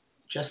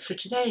 just for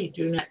today,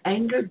 do not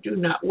anger, do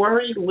not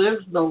worry, live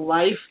the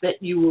life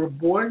that you were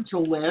born to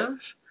live.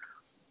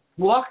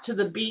 Walk to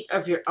the beat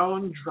of your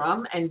own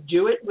drum and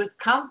do it with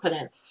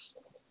confidence.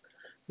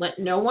 Let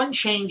no one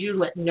change you,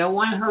 let no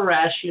one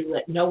harass you,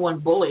 let no one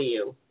bully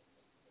you.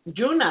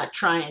 Do not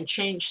try and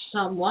change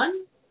someone,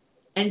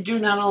 and do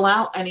not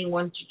allow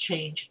anyone to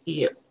change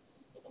you.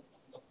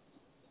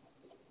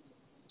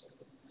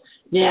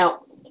 Now,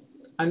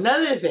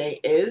 another thing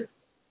is,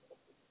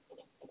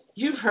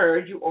 you've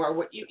heard you are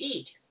what you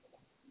eat.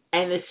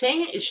 And the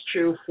same is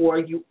true for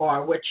you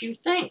are what you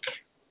think.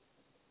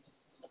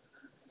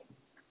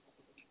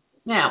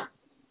 Now,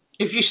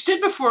 if you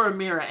stood before a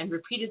mirror and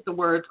repeated the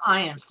words,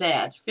 I am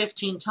sad,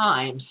 15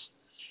 times,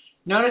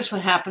 notice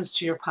what happens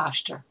to your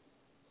posture.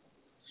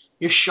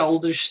 Your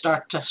shoulders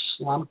start to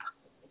slump.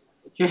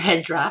 Your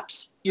head drops.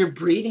 Your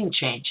breathing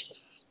changes.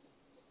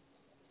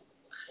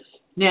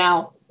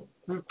 Now,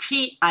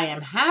 repeat, I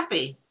am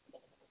happy,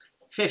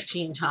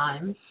 15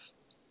 times,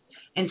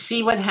 and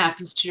see what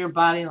happens to your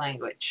body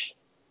language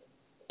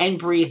and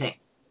breathing.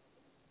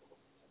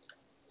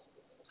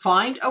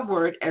 Find a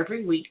word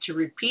every week to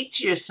repeat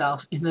to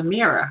yourself in the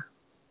mirror.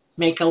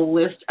 Make a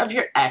list of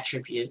your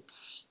attributes.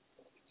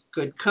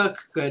 Good cook,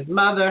 good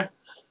mother,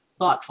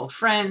 thoughtful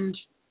friend,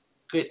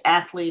 good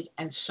athlete,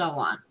 and so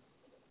on.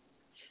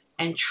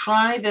 And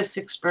try this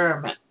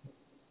experiment.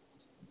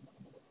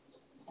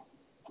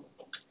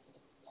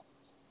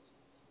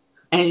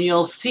 And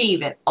you'll see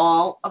that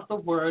all of the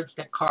words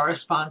that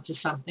correspond to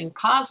something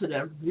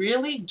positive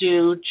really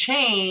do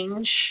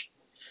change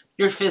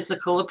your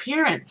physical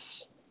appearance.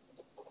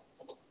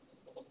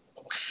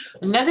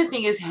 Another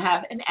thing is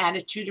have an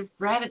attitude of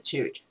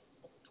gratitude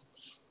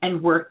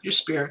and work your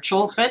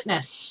spiritual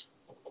fitness.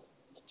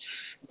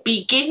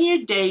 Begin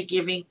your day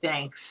giving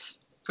thanks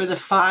for the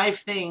 5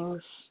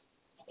 things,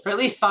 for at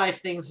least 5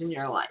 things in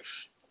your life.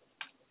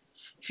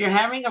 If you're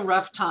having a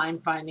rough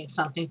time finding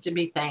something to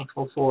be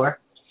thankful for,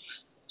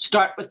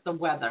 start with the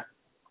weather.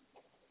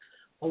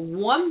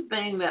 One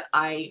thing that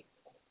I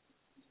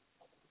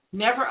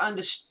never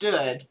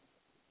understood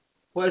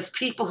was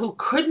people who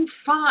couldn't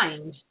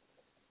find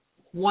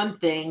one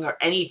thing or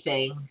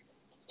anything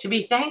to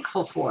be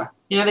thankful for.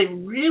 You know, they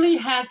really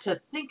had to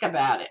think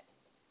about it.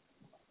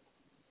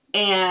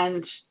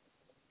 And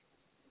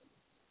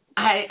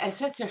I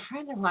said to a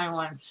friend of mine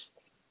once,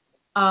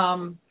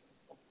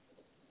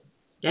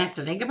 you have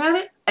to think about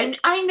it? And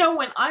I know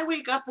when I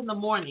wake up in the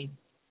morning,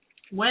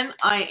 when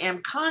I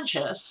am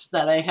conscious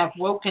that I have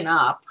woken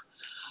up,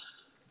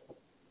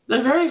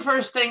 the very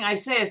first thing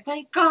I say is,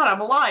 thank God I'm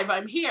alive,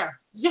 I'm here.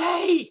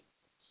 Yay!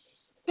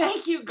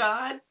 Thank you,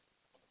 God.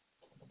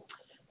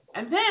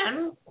 And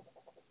then,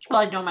 well,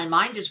 I know my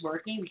mind is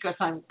working because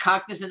I'm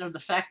cognizant of the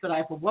fact that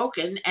I've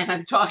awoken and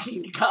I'm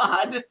talking to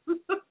God.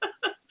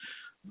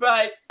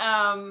 But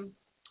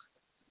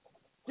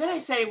then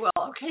I say,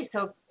 well, okay,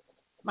 so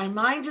my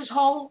mind is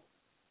whole,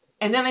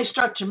 and then I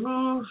start to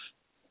move.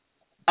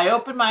 I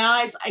open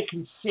my eyes, I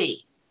can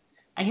see.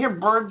 I hear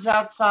birds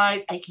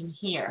outside, I can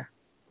hear.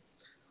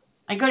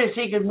 I go to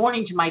say good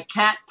morning to my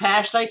cat,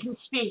 Pash, I can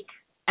speak.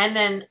 And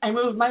then I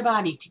move my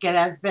body to get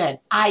out of bed.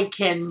 I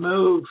can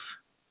move.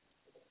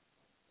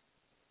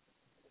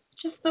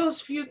 Just those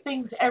few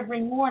things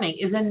every morning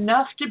is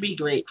enough to be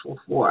grateful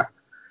for.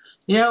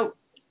 You know,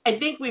 I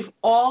think we've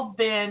all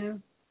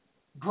been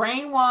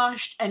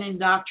brainwashed and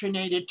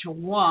indoctrinated to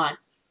want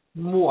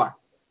more.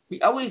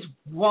 We always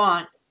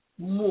want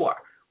more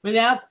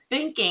without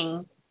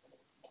thinking,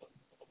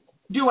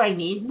 do I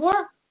need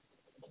more?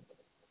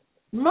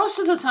 Most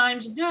of the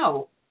times,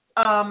 no.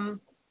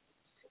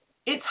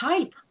 It's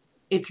hype.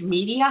 It's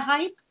media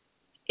hype.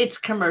 It's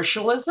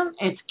commercialism.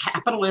 It's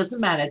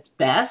capitalism at its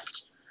best,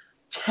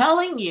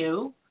 telling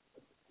you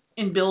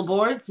in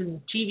billboards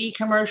and TV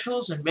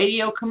commercials and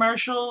radio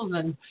commercials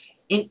and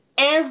in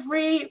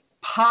every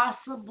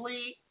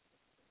possibly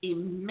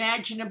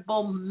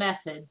imaginable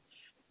method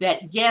that,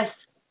 yes,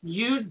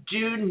 you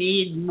do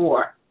need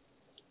more.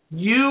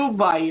 You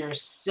by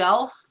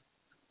yourself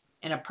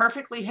in a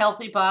perfectly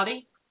healthy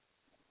body,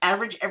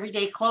 average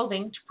everyday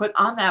clothing to put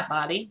on that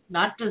body,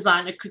 not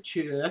designer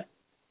couture,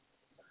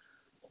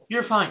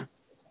 you're fine.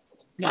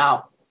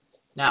 No,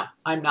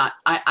 I'm not.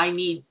 I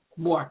need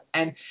more.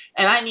 And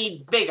I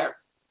need bigger.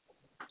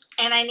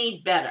 And I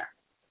need better.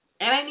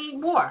 And I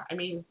need more. I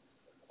mean,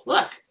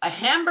 look, a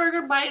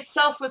hamburger by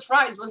itself with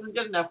fries wasn't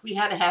good enough. We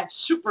had to have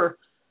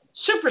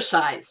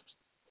supersized,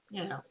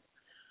 you know.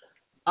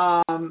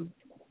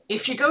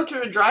 If you go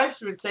to a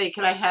drive-thru and say,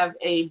 can I have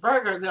a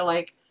burger? They're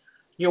like,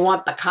 you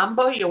want the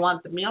combo? You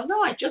want the meal?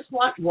 No, I just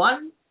want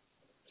one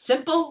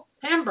simple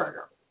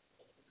hamburger.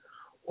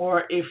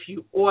 Or if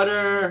you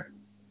order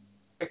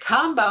a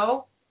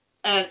combo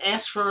and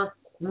ask for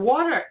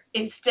water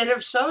instead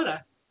of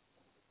soda.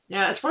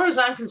 Now, as far as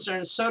I'm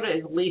concerned, soda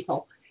is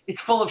lethal. It's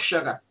full of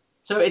sugar.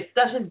 So it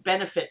doesn't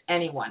benefit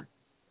anyone.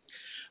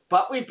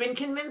 But we've been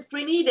convinced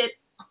we need it.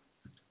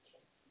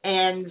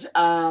 And,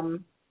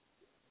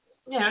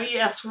 you know, you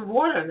ask for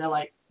water and they're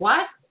like,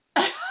 what?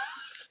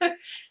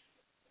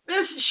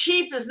 This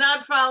sheep is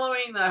not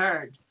following the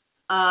herd.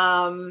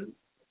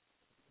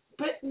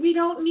 But we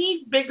don't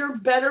need bigger,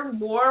 better,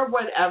 more,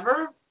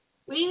 whatever.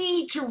 We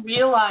need to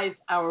realize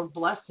our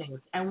blessings,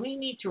 and we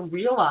need to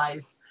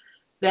realize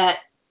that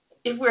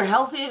if we're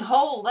healthy and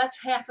whole, that's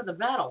half of the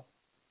battle.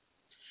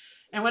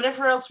 And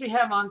whatever else we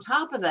have on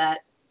top of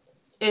that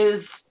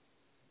is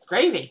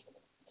gravy.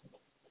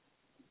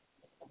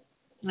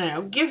 You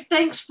know, give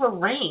thanks for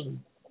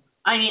rain.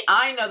 I mean,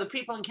 I know the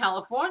people in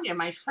California,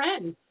 my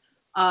friend,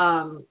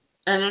 and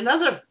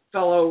another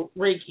fellow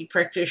Reiki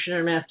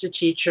practitioner, master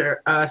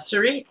teacher,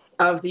 Sarit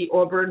of the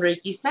Auburn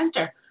Reiki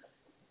Center.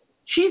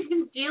 She's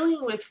been dealing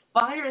with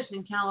fires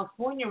in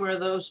California where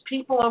those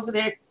people over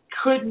there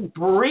couldn't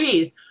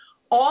breathe.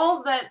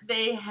 All that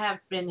they have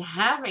been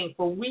having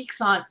for weeks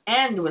on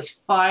end was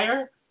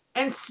fire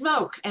and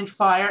smoke and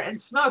fire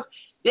and smoke.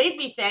 They'd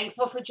be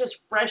thankful for just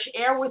fresh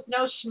air with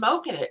no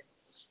smoke in it.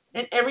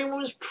 And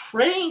everyone was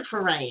praying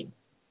for rain.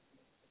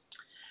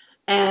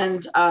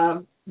 And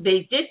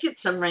they did get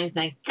some rain,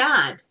 thank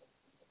God.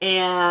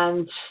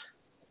 And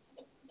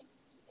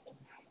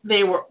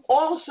they were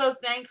also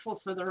thankful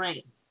for the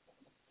rain.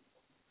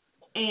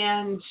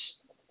 And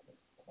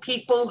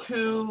people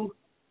who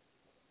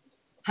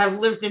have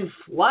lived in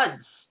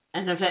floods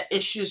and have had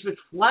issues with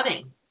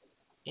flooding,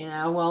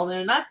 Well,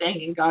 they're not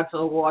thanking God for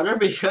the water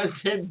because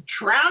they're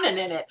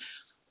drowning in it.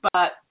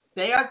 But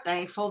they are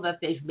thankful that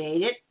they've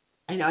made it.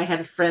 I know I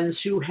had friends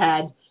who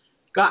had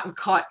gotten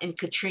caught in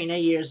Katrina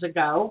years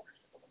ago,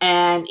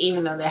 and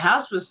even though their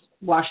house was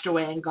washed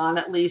away and gone,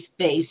 at least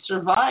they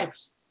survived.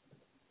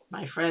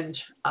 My friend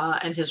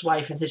and his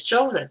wife and his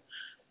children.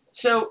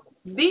 So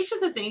these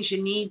are the things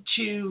you need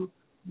to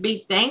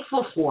be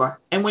thankful for.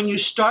 And when you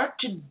start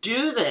to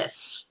do this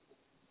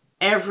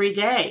every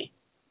day,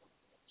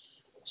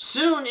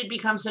 soon it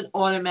becomes an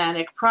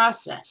automatic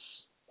process.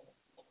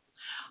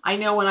 I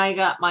know when I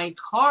got my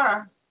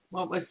car,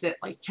 what was it,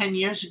 like 10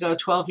 years ago,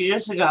 12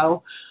 years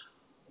ago,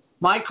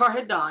 my car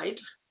had died,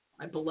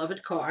 my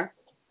beloved car,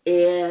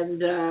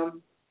 and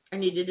I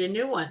needed a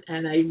new one.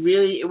 And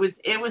it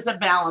was a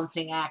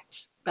balancing act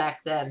back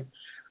then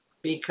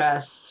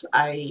because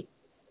I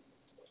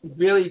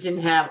really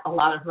didn't have a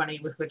lot of money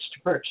with which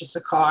to purchase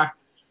a car.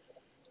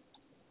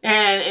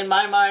 And in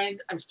my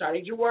mind, I'm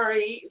starting to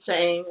worry,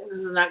 saying, this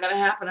is not going to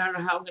happen. I don't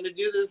know how I'm going to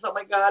do this. Oh,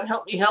 my God,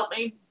 help me, help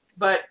me.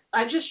 But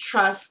I just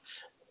trust,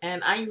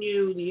 and I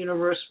knew the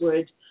universe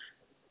would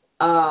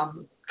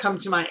come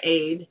to my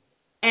aid.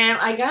 And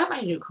I got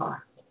my new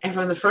car. And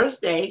from the first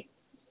day,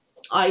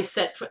 I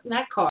set foot in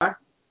that car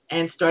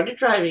and started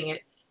driving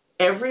it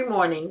every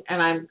morning.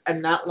 And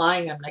I'm not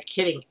lying, I'm not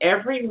kidding.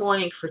 Every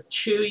morning for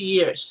 2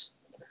 years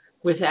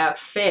without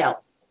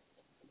fail.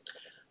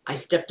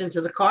 I stepped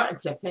into the car and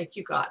said, thank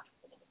you, God.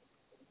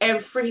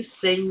 Every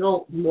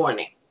single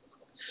morning.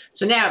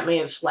 So now it may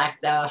have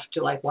slacked off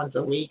to like once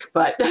a week,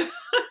 but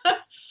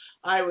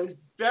I was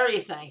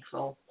very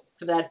thankful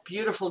for that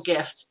beautiful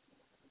gift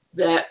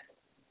that,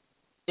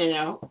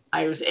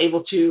 I was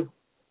able to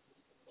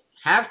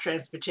have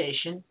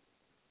transportation,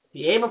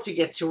 be able to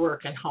get to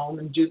work and home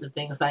and do the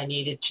things I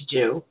needed to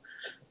do.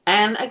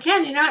 And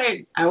again,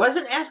 I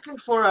wasn't asking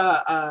for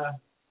a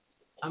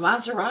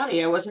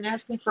Maserati. I wasn't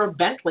asking for a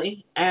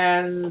Bentley,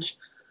 and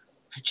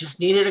I just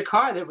needed a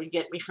car that would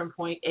get me from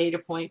point A to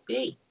point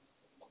B.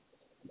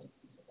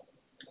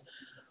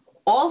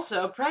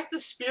 Also,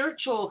 practice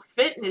spiritual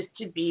fitness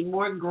to be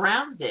more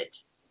grounded,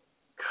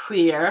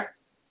 clear,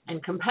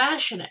 and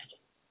compassionate.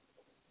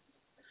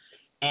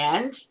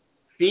 And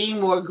being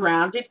more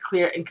grounded,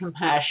 clear, and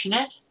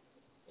compassionate,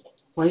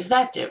 what does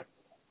that do?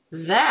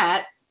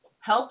 That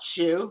helps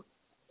you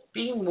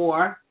be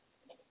more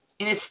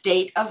in a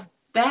state of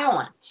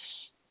balance.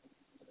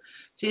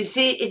 So you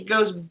see, it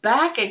goes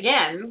back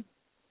again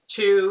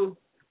to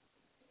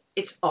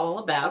it's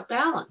all about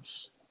balance.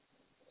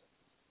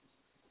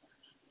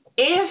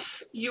 If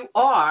you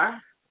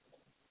are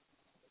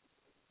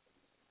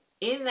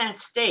in that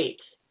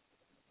state,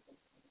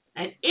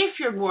 and if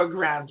you're more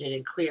grounded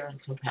and clear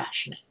and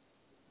compassionate,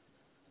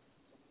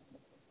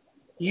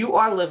 you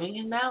are living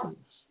in balance.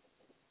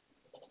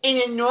 In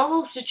a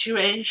normal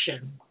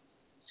situation,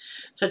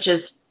 such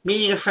as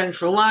meeting a friend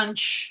for lunch,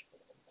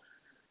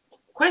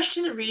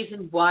 question the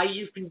reason why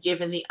you've been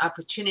given the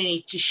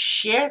opportunity to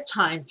share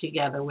time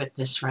together with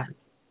this friend.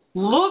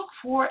 Look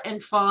for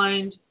and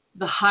find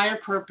the higher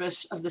purpose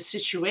of the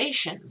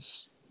situations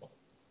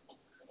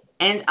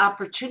and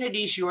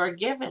opportunities you are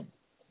given.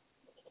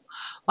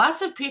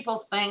 Lots of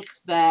people think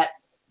that,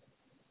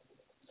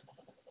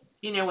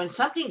 when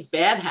something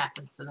bad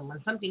happens to them,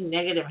 when something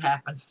negative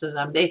happens to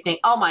them, they think,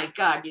 oh my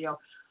God,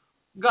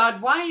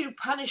 God, why are you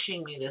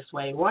punishing me this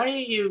way? Why are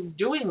you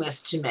doing this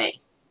to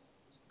me?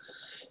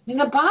 And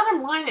the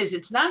bottom line is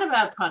it's not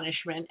about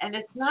punishment, and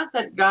it's not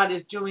that God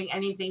is doing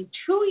anything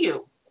to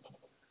you.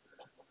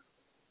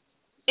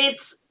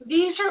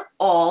 These are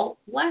all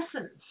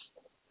lessons.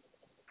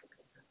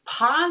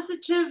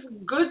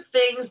 Positive, good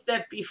things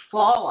that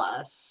befall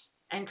us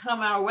and come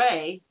our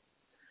way,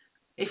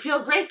 they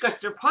feel great because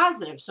they're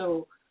positive.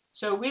 So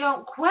we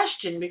don't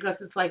question because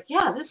it's like,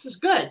 yeah, this is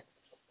good.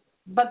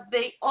 But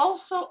they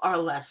also are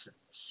lessons.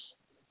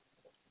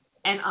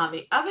 And on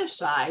the other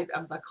side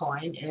of the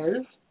coin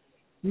is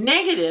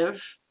negative,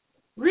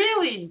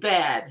 really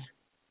bad,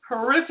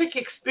 horrific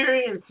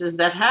experiences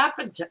that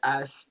happen to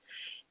us.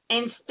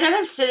 Instead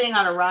of sitting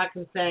on a rock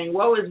and saying,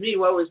 woe is me,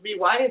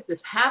 why is this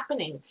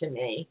happening to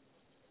me?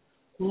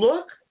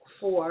 Look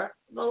for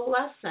the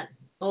lesson.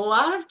 A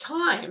lot of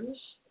times,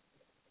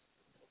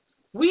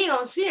 we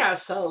don't see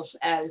ourselves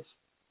as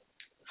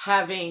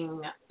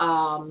having,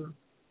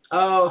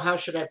 how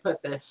should I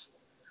put this?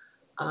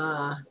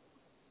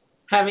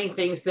 Having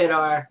things that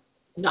are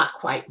not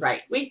quite right.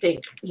 We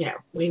think,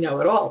 we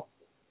know it all,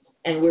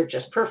 and we're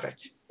just perfect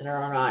in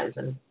our own eyes.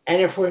 And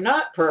if we're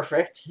not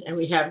perfect and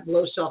we have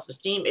low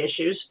self-esteem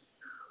issues,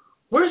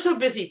 we're so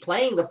busy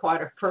playing the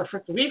part of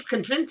perfect, we've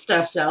convinced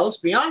ourselves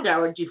beyond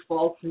our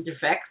defaults and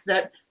defects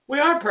that we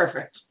are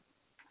perfect.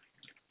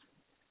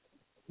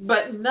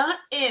 But not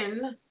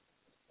in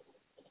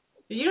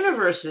the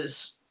universe's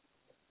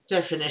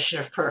definition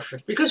of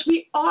perfect, because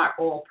we are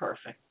all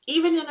perfect.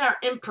 Even in our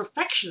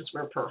imperfections,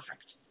 we're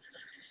perfect.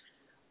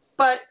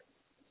 But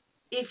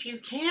if you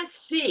can't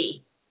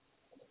see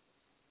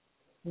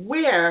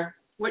where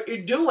what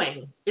you're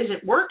doing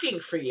isn't working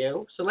for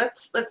you, so let's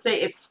say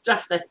it's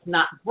stuff that's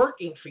not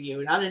working for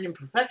you, not an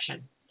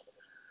imperfection,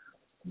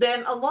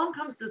 then along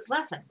comes this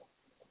lesson.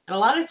 And a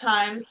lot of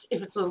times,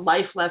 if it's a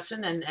life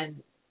lesson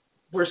and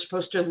we're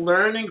supposed to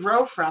learn and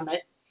grow from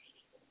it,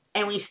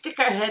 and we stick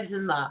our heads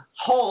in the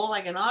hole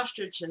like an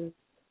ostrich and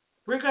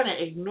we're going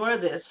to ignore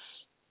this,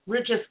 we're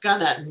just going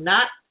to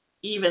not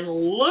even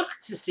look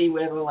to see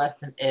where the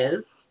lesson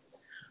is.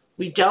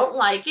 We don't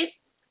like it.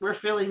 We're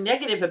feeling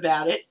negative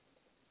about it.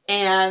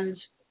 And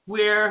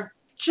we're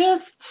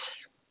just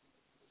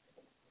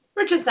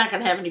not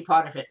going to have any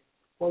part of it.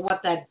 Well,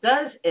 what that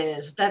does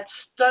is that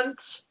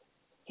stunts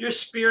your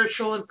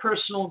spiritual and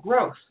personal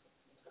growth.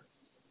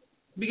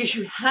 Because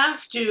you have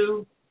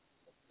to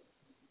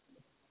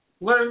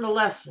learn the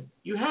lesson.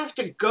 You have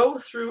to go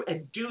through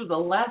and do the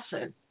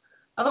lesson.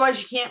 Otherwise,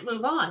 you can't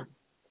move on.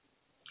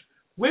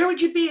 Where would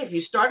you be if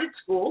you started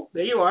school?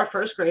 There you are,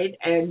 first grade,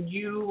 and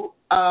you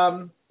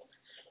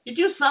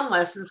do some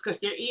lessons because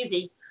they're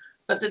easy.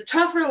 But the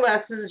tougher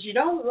lessons, you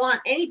don't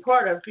want any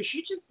part of because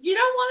you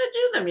don't want to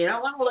do them. You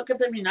don't want to look at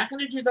them. You're not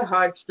going to do the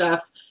hard stuff.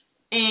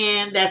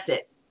 And that's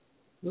it.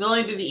 You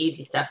only do the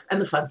easy stuff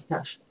and the fun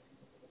stuff.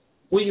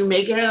 Will you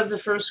make it out of the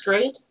first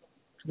grade?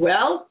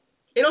 Well,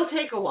 it'll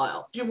take a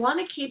while. Do you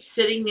want to keep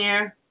sitting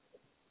there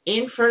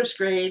in first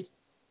grade,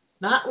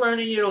 not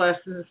learning your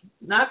lessons,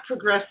 not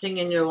progressing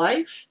in your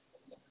life?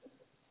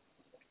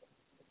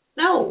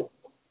 No.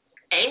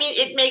 I mean,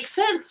 it makes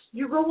sense.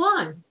 You go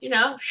on.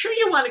 Sure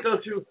you want to go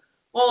through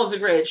all of the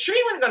grades. Sure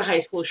you want to go to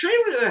high school. Sure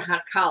you want to go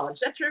to college.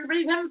 That's where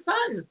everybody's having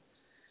fun.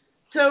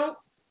 So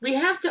we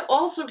have to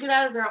also get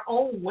out of our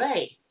own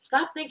way.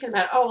 Stop thinking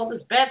about, all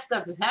this bad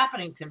stuff is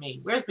happening to me.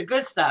 Where's the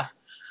good stuff?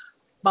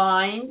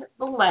 Find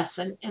the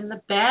lesson in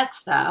the bad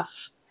stuff,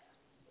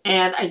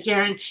 and I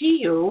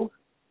guarantee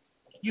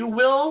you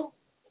will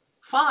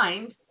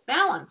find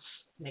balance.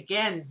 And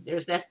again,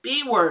 there's that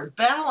B word,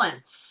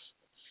 balance,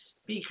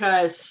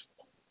 because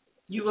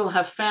you will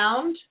have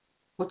found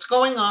what's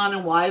going on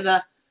and why the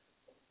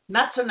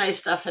not so nice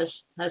stuff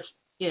has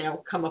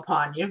come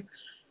upon you.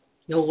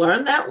 You'll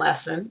learn that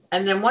lesson,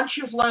 and then once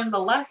you've learned the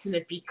lesson,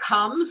 it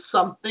becomes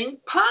something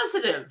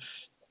positive.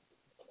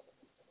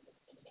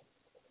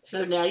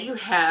 So now you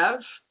have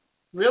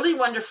really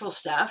wonderful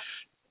stuff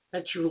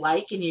that you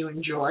like and you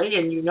enjoy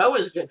and you know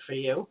is good for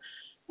you.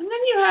 And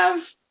then you have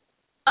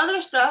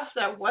other stuff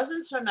that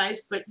wasn't so nice,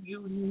 but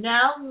you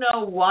now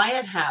know why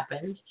it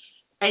happened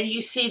and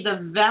you see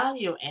the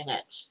value in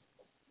it.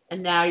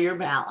 And now you're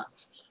balanced.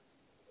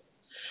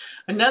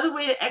 Another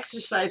way to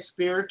exercise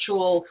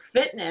spiritual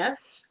fitness,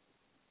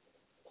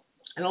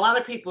 and a lot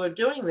of people are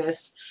doing this,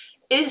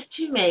 is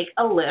to make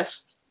a list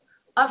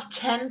of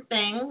 10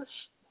 things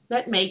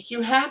that make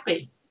you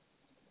happy.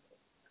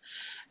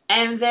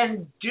 And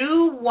then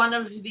do one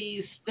of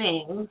these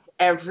things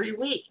every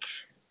week.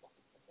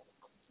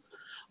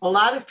 A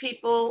lot of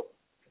people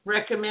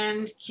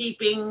recommend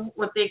keeping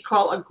what they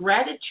call a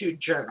gratitude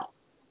journal.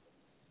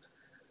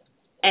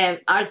 And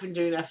I've been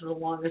doing that for the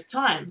longest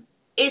time.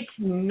 It's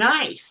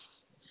nice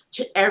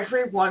to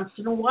every once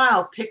in a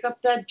while pick up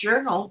that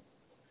journal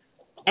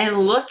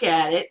and look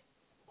at it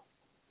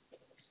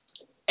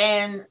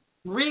and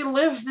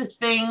relive the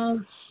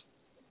things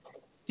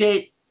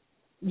that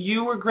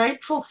you were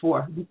grateful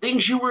for, the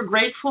things you were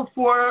grateful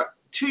for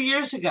 2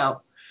 years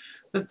ago,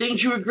 the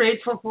things you were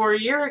grateful for a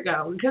year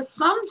ago. Because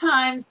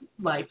sometimes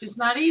life is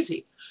not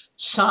easy.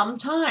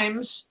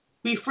 Sometimes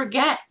we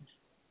forget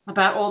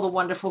about all the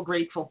wonderful,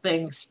 grateful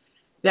things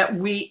that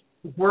we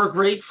were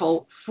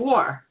grateful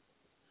for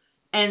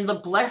and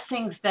the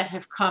blessings that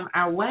have come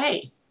our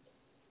way.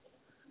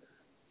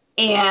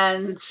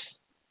 And,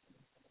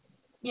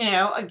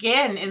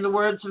 again, in the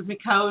words of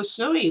Mikao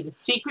Usui, the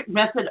secret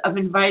method of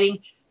inviting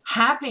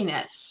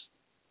happiness.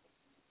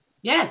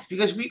 Yes,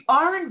 because we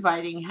are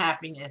inviting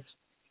happiness.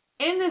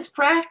 In this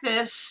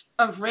practice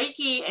of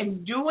Reiki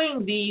and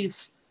doing these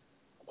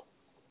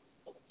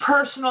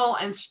personal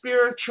and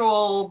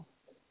spiritual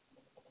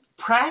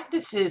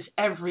practices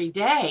every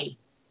day,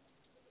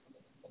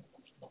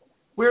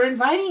 we're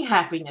inviting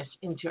happiness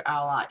into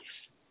our life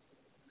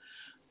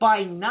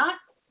by not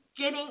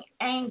getting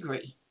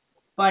angry,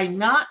 by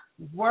not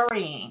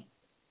worrying,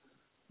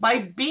 by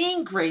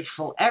being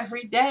grateful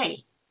every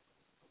day,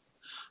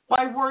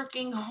 by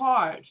working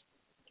hard.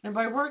 And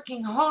by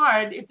working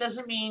hard, it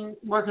doesn't mean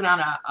working on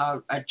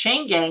a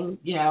chain gang,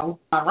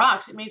 on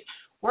rocks. It means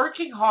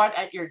working hard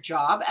at your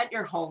job, at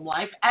your home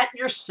life, at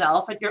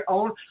yourself, at your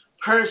own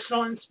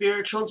personal and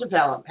spiritual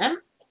development.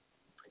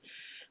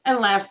 And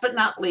last but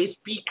not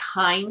least, be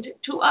kind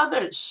to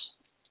others.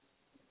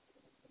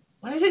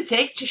 What does it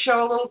take to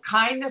show a little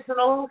kindness and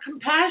a little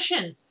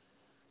compassion?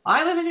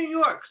 I live in New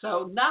York,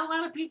 so not a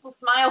lot of people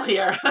smile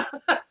here.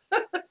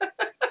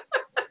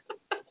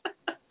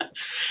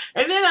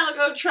 And then I'll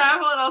go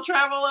travel, and I'll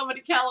travel over to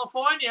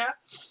California.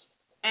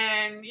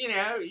 And,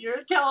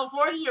 you're in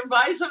California, you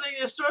buy something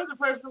in the store, the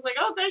person's like,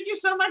 oh, thank you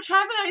so much,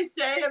 have a nice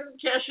day. And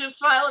the cashier's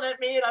smiling at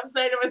me, and I'm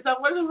saying to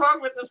myself, what is wrong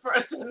with this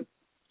person?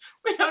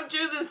 We don't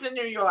do this in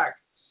New York.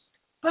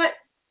 But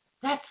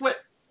that's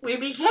what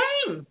we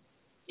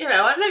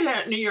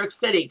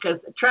City, because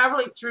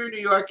traveling through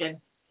New York and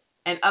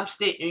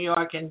upstate New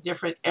York and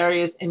different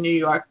areas in New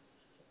York,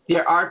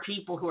 there are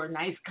people who are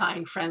nice,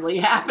 kind, friendly,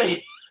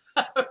 happy.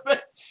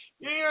 But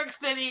New York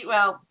City,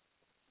 well,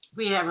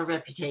 we have a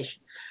reputation.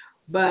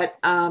 But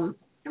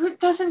it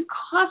doesn't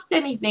cost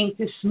anything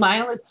to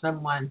smile at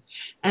someone,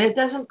 and it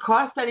doesn't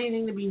cost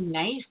anything to be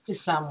nice to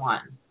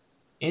someone.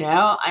 You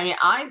know, I mean,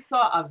 I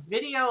saw a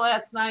video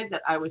last night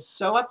that I was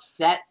so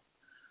upset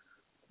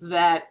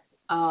that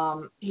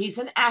he's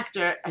an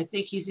actor. I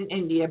think he's in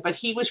India, but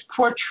he was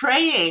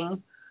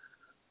portraying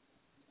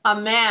a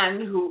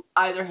man who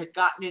either had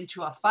gotten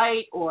into a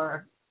fight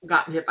or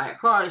gotten hit by a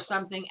car or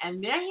something,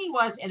 and there he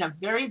was in a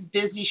very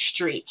busy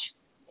street.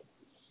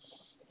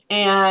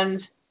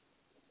 And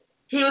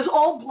he was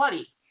all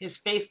bloody. His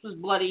face was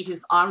bloody.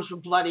 His arms were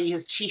bloody.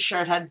 His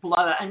T-shirt had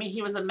blood. I mean,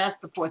 he was a mess,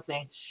 the poor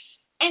thing.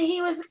 And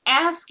he was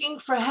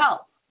asking for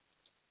help,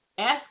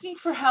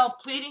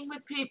 pleading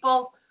with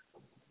people,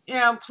 you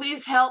know,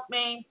 please help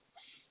me.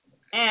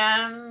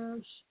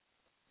 And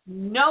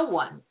no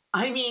one,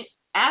 I mean,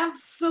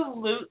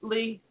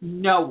 absolutely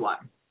no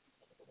one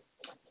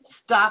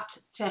stopped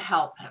to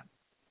help him.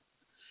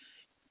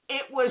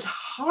 It was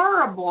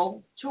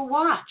horrible to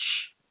watch.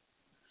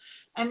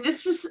 And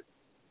this is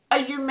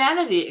a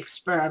humanity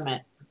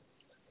experiment.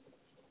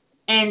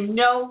 And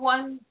no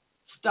one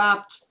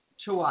stopped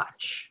to watch.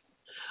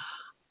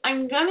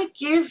 I'm going to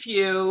give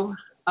you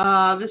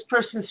this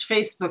person's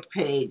Facebook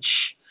page.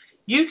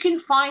 You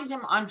can find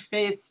him on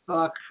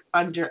Facebook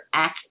under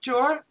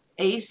Actor,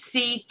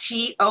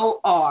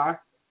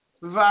 A-C-T-O-R,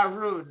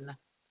 Varun,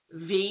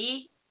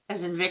 V as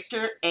in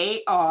Victor,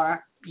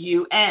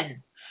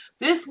 A-R-U-N.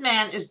 This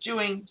man is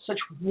doing such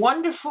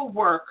wonderful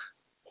work,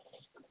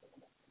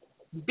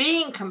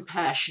 being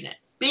compassionate,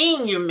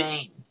 being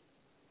humane,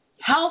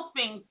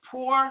 helping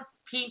poor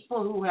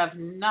people who have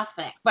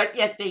nothing, but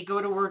yet they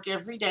go to work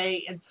every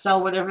day and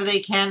sell whatever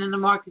they can in the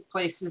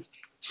marketplaces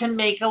to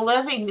make a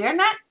living. They're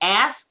not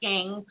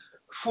asking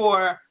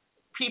for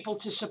people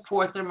to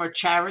support them or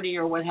charity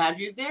or what have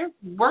you. They're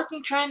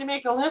working, trying to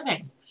make a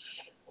living.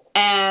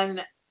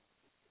 And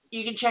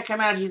you can check him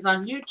out. He's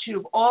on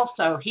YouTube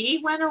also. He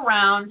went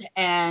around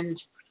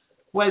and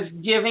was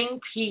giving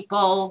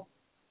people,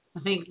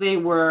 I think they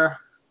were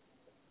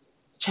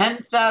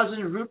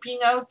 10,000 rupee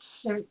notes,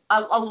 and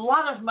a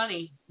lot of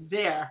money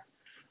there.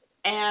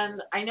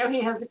 And I know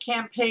he has a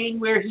campaign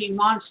where he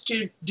wants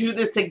to do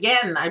this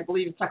again. I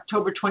believe it's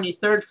October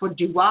 23rd for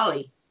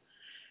Diwali,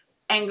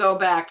 and go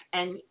back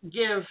and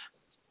give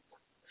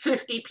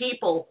 50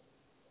 people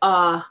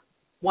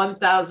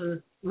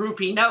 1,000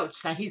 rupee notes.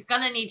 Now, he's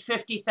going to need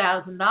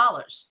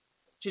 $50,000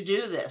 to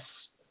do this,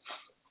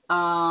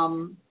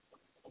 I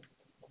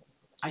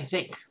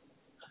think.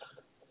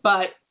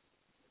 But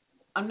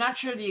I'm not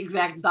sure the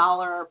exact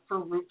dollar per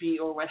rupee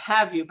or what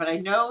have you, but I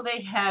know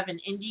they have an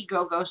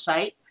Indiegogo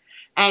site.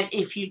 And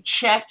if you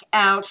check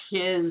out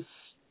his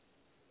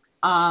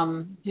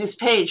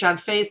page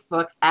on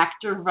Facebook,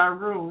 Actor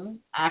Varun,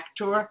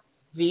 Actor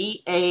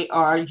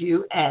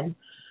V-A-R-U-N,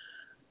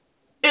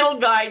 it'll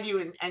guide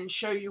you and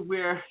show you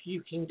where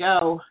you can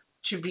go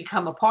to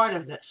become a part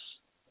of this.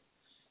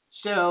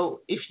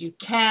 So if you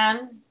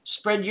can,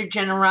 spread your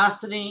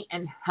generosity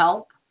and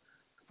help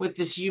with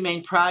this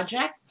humane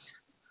project.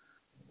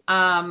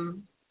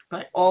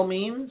 By all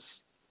means,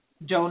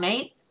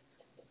 donate.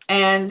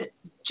 And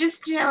just,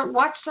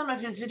 watch some of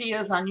his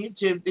videos on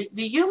YouTube.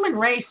 The human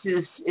race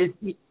is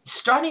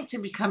starting to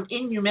become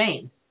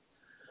inhumane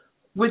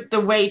with the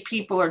way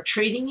people are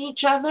treating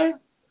each other,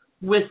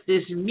 with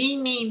this me,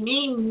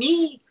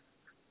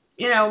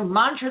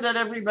 mantra that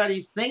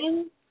everybody's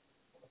singing,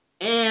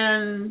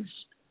 and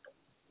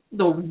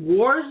the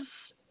wars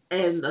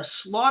and the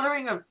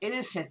slaughtering of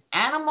innocent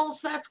animals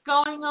that's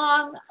going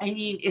on. I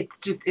mean,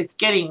 it's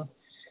getting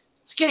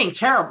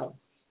terrible.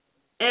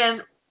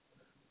 And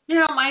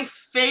my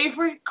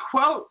favorite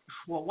quote,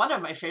 one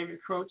of my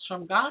favorite quotes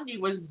from Gandhi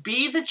was,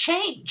 "Be the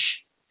change."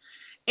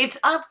 It's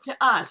up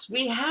to us.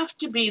 We have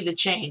to be the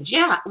change.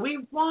 Yeah, we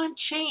want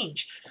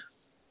change,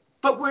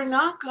 but we're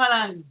not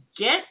gonna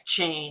get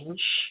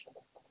change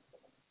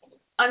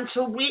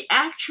until we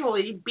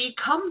actually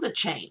become the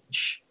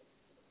change.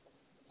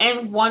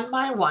 And one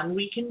by one,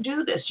 we can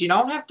do this. You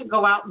don't have to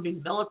go out and be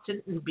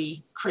militant and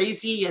be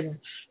crazy and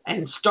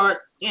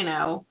start,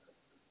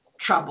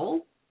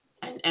 trouble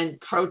and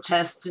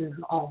protest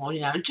and all,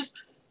 just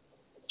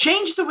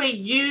change the way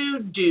you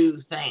do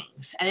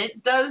things. And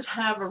it does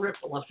have a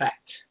ripple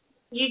effect.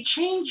 You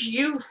change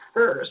you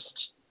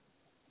first,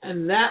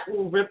 and that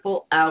will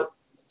ripple out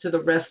to the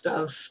rest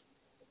of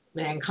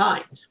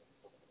mankind.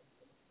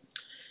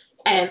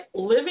 And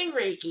living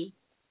Reiki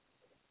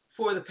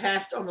for the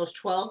past almost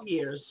 12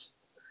 years,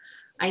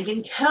 I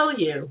can tell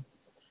you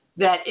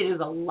that it is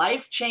a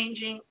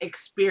life-changing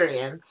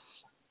experience,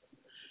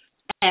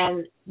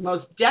 and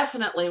most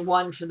definitely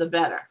one for the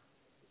better.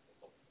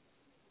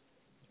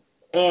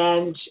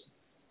 And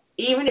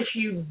even if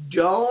you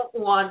don't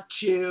want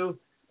to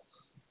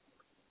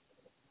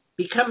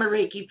become a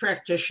Reiki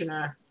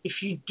practitioner,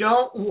 if you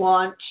don't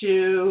want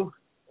to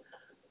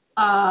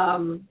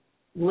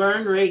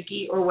learn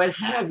Reiki or what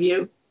have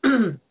you.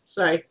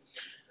 Sorry.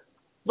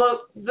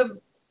 But the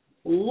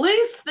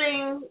least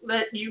thing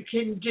that you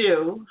can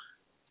do,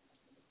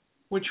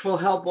 which will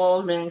help all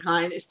of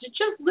mankind, is to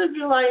just live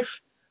your life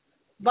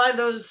by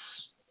those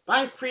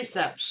 5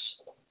 precepts.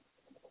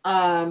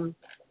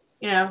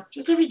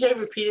 Just every day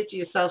repeat it to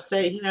yourself.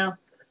 Say,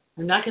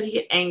 I'm not going to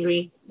get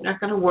angry. I'm not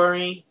going to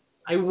worry.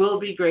 I will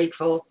be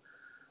grateful.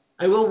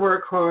 I will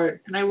work hard,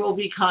 and I will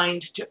be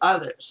kind to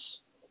others.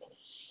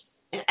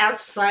 And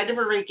outside of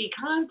a Reiki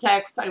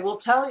context, I will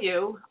tell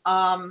you,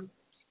 I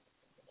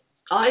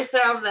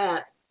found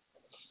that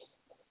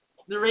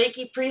the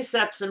Reiki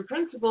precepts and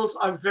principles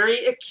are very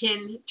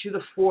akin to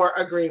the 4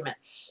 agreements.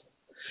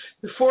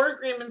 The 4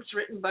 agreements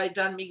written by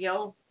Don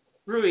Miguel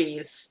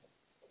Ruiz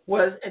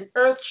was an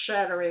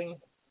earth-shattering,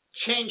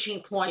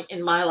 changing point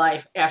in my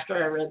life after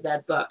I read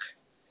that book.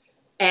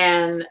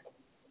 And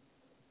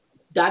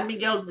Don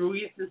Miguel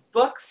Ruiz's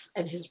books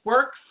and his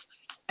works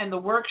and the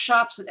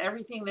workshops and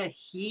everything that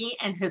he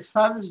and his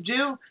sons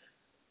do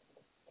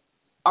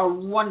are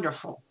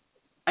wonderful.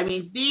 I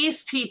mean, these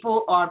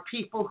people are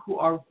people who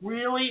are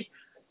really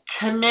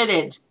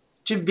committed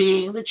to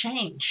being the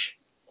change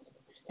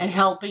and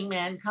helping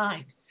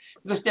mankind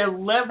because they're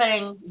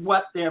living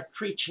what they're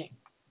preaching.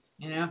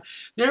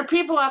 There are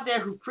people out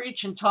there who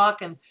preach and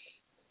talk, and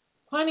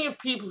plenty of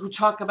people who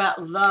talk about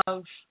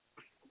love,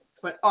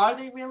 but are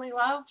they really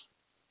love?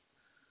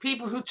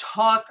 People who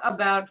talk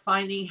about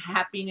finding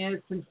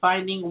happiness and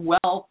finding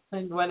wealth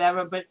and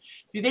whatever, but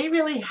do they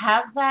really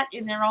have that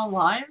in their own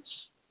lives?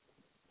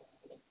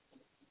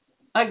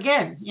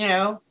 Again,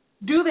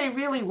 do they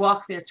really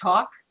walk their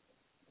talk?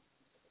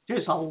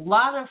 There's a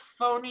lot of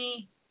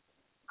phony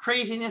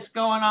craziness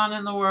going on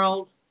in the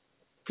world.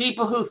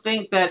 People who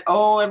think that,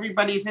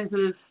 everybody's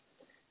into this,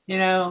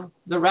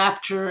 the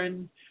rapture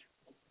and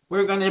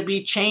we're going to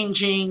be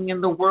changing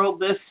in the world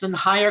this and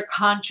higher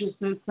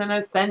consciousness and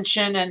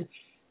ascension. And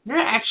there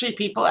are actually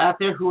people out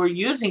there who are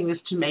using this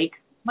to make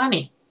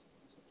money.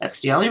 That's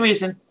the only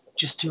reason,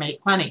 just to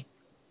make money.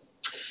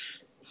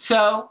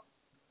 So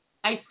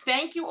I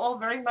thank you all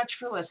very much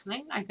for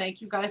listening. I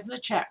thank you guys in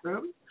the chat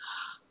room.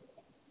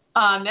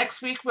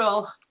 Next week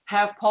we'll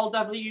have Paul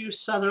W.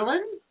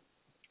 Sutherland,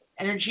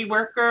 energy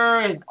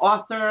worker and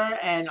author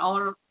and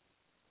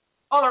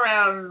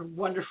all-around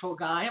wonderful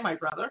guy, my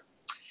brother.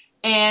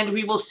 And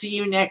we will see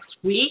you next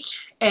week.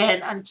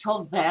 And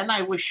until then,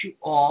 I wish you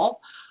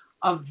all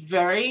a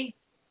very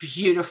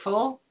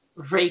beautiful,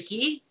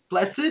 Reiki,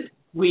 blessed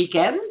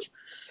weekend.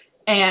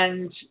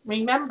 And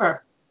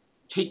remember,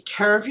 take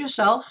care of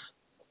yourself,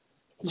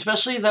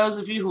 especially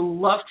those of you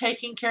who love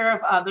taking care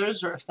of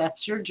others, or if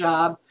that's your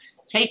job,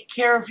 take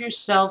care of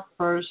yourself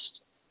first,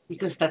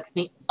 because that's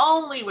the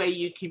only way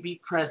you can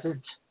be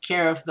present,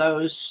 care of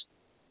those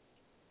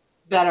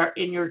that are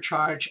in your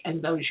charge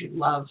and those you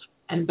love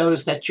and those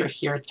that you're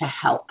here to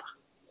help.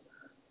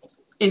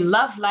 In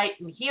love, light,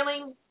 and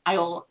healing, I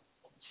will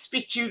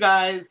speak to you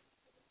guys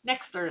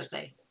next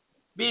Thursday.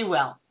 Be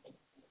well.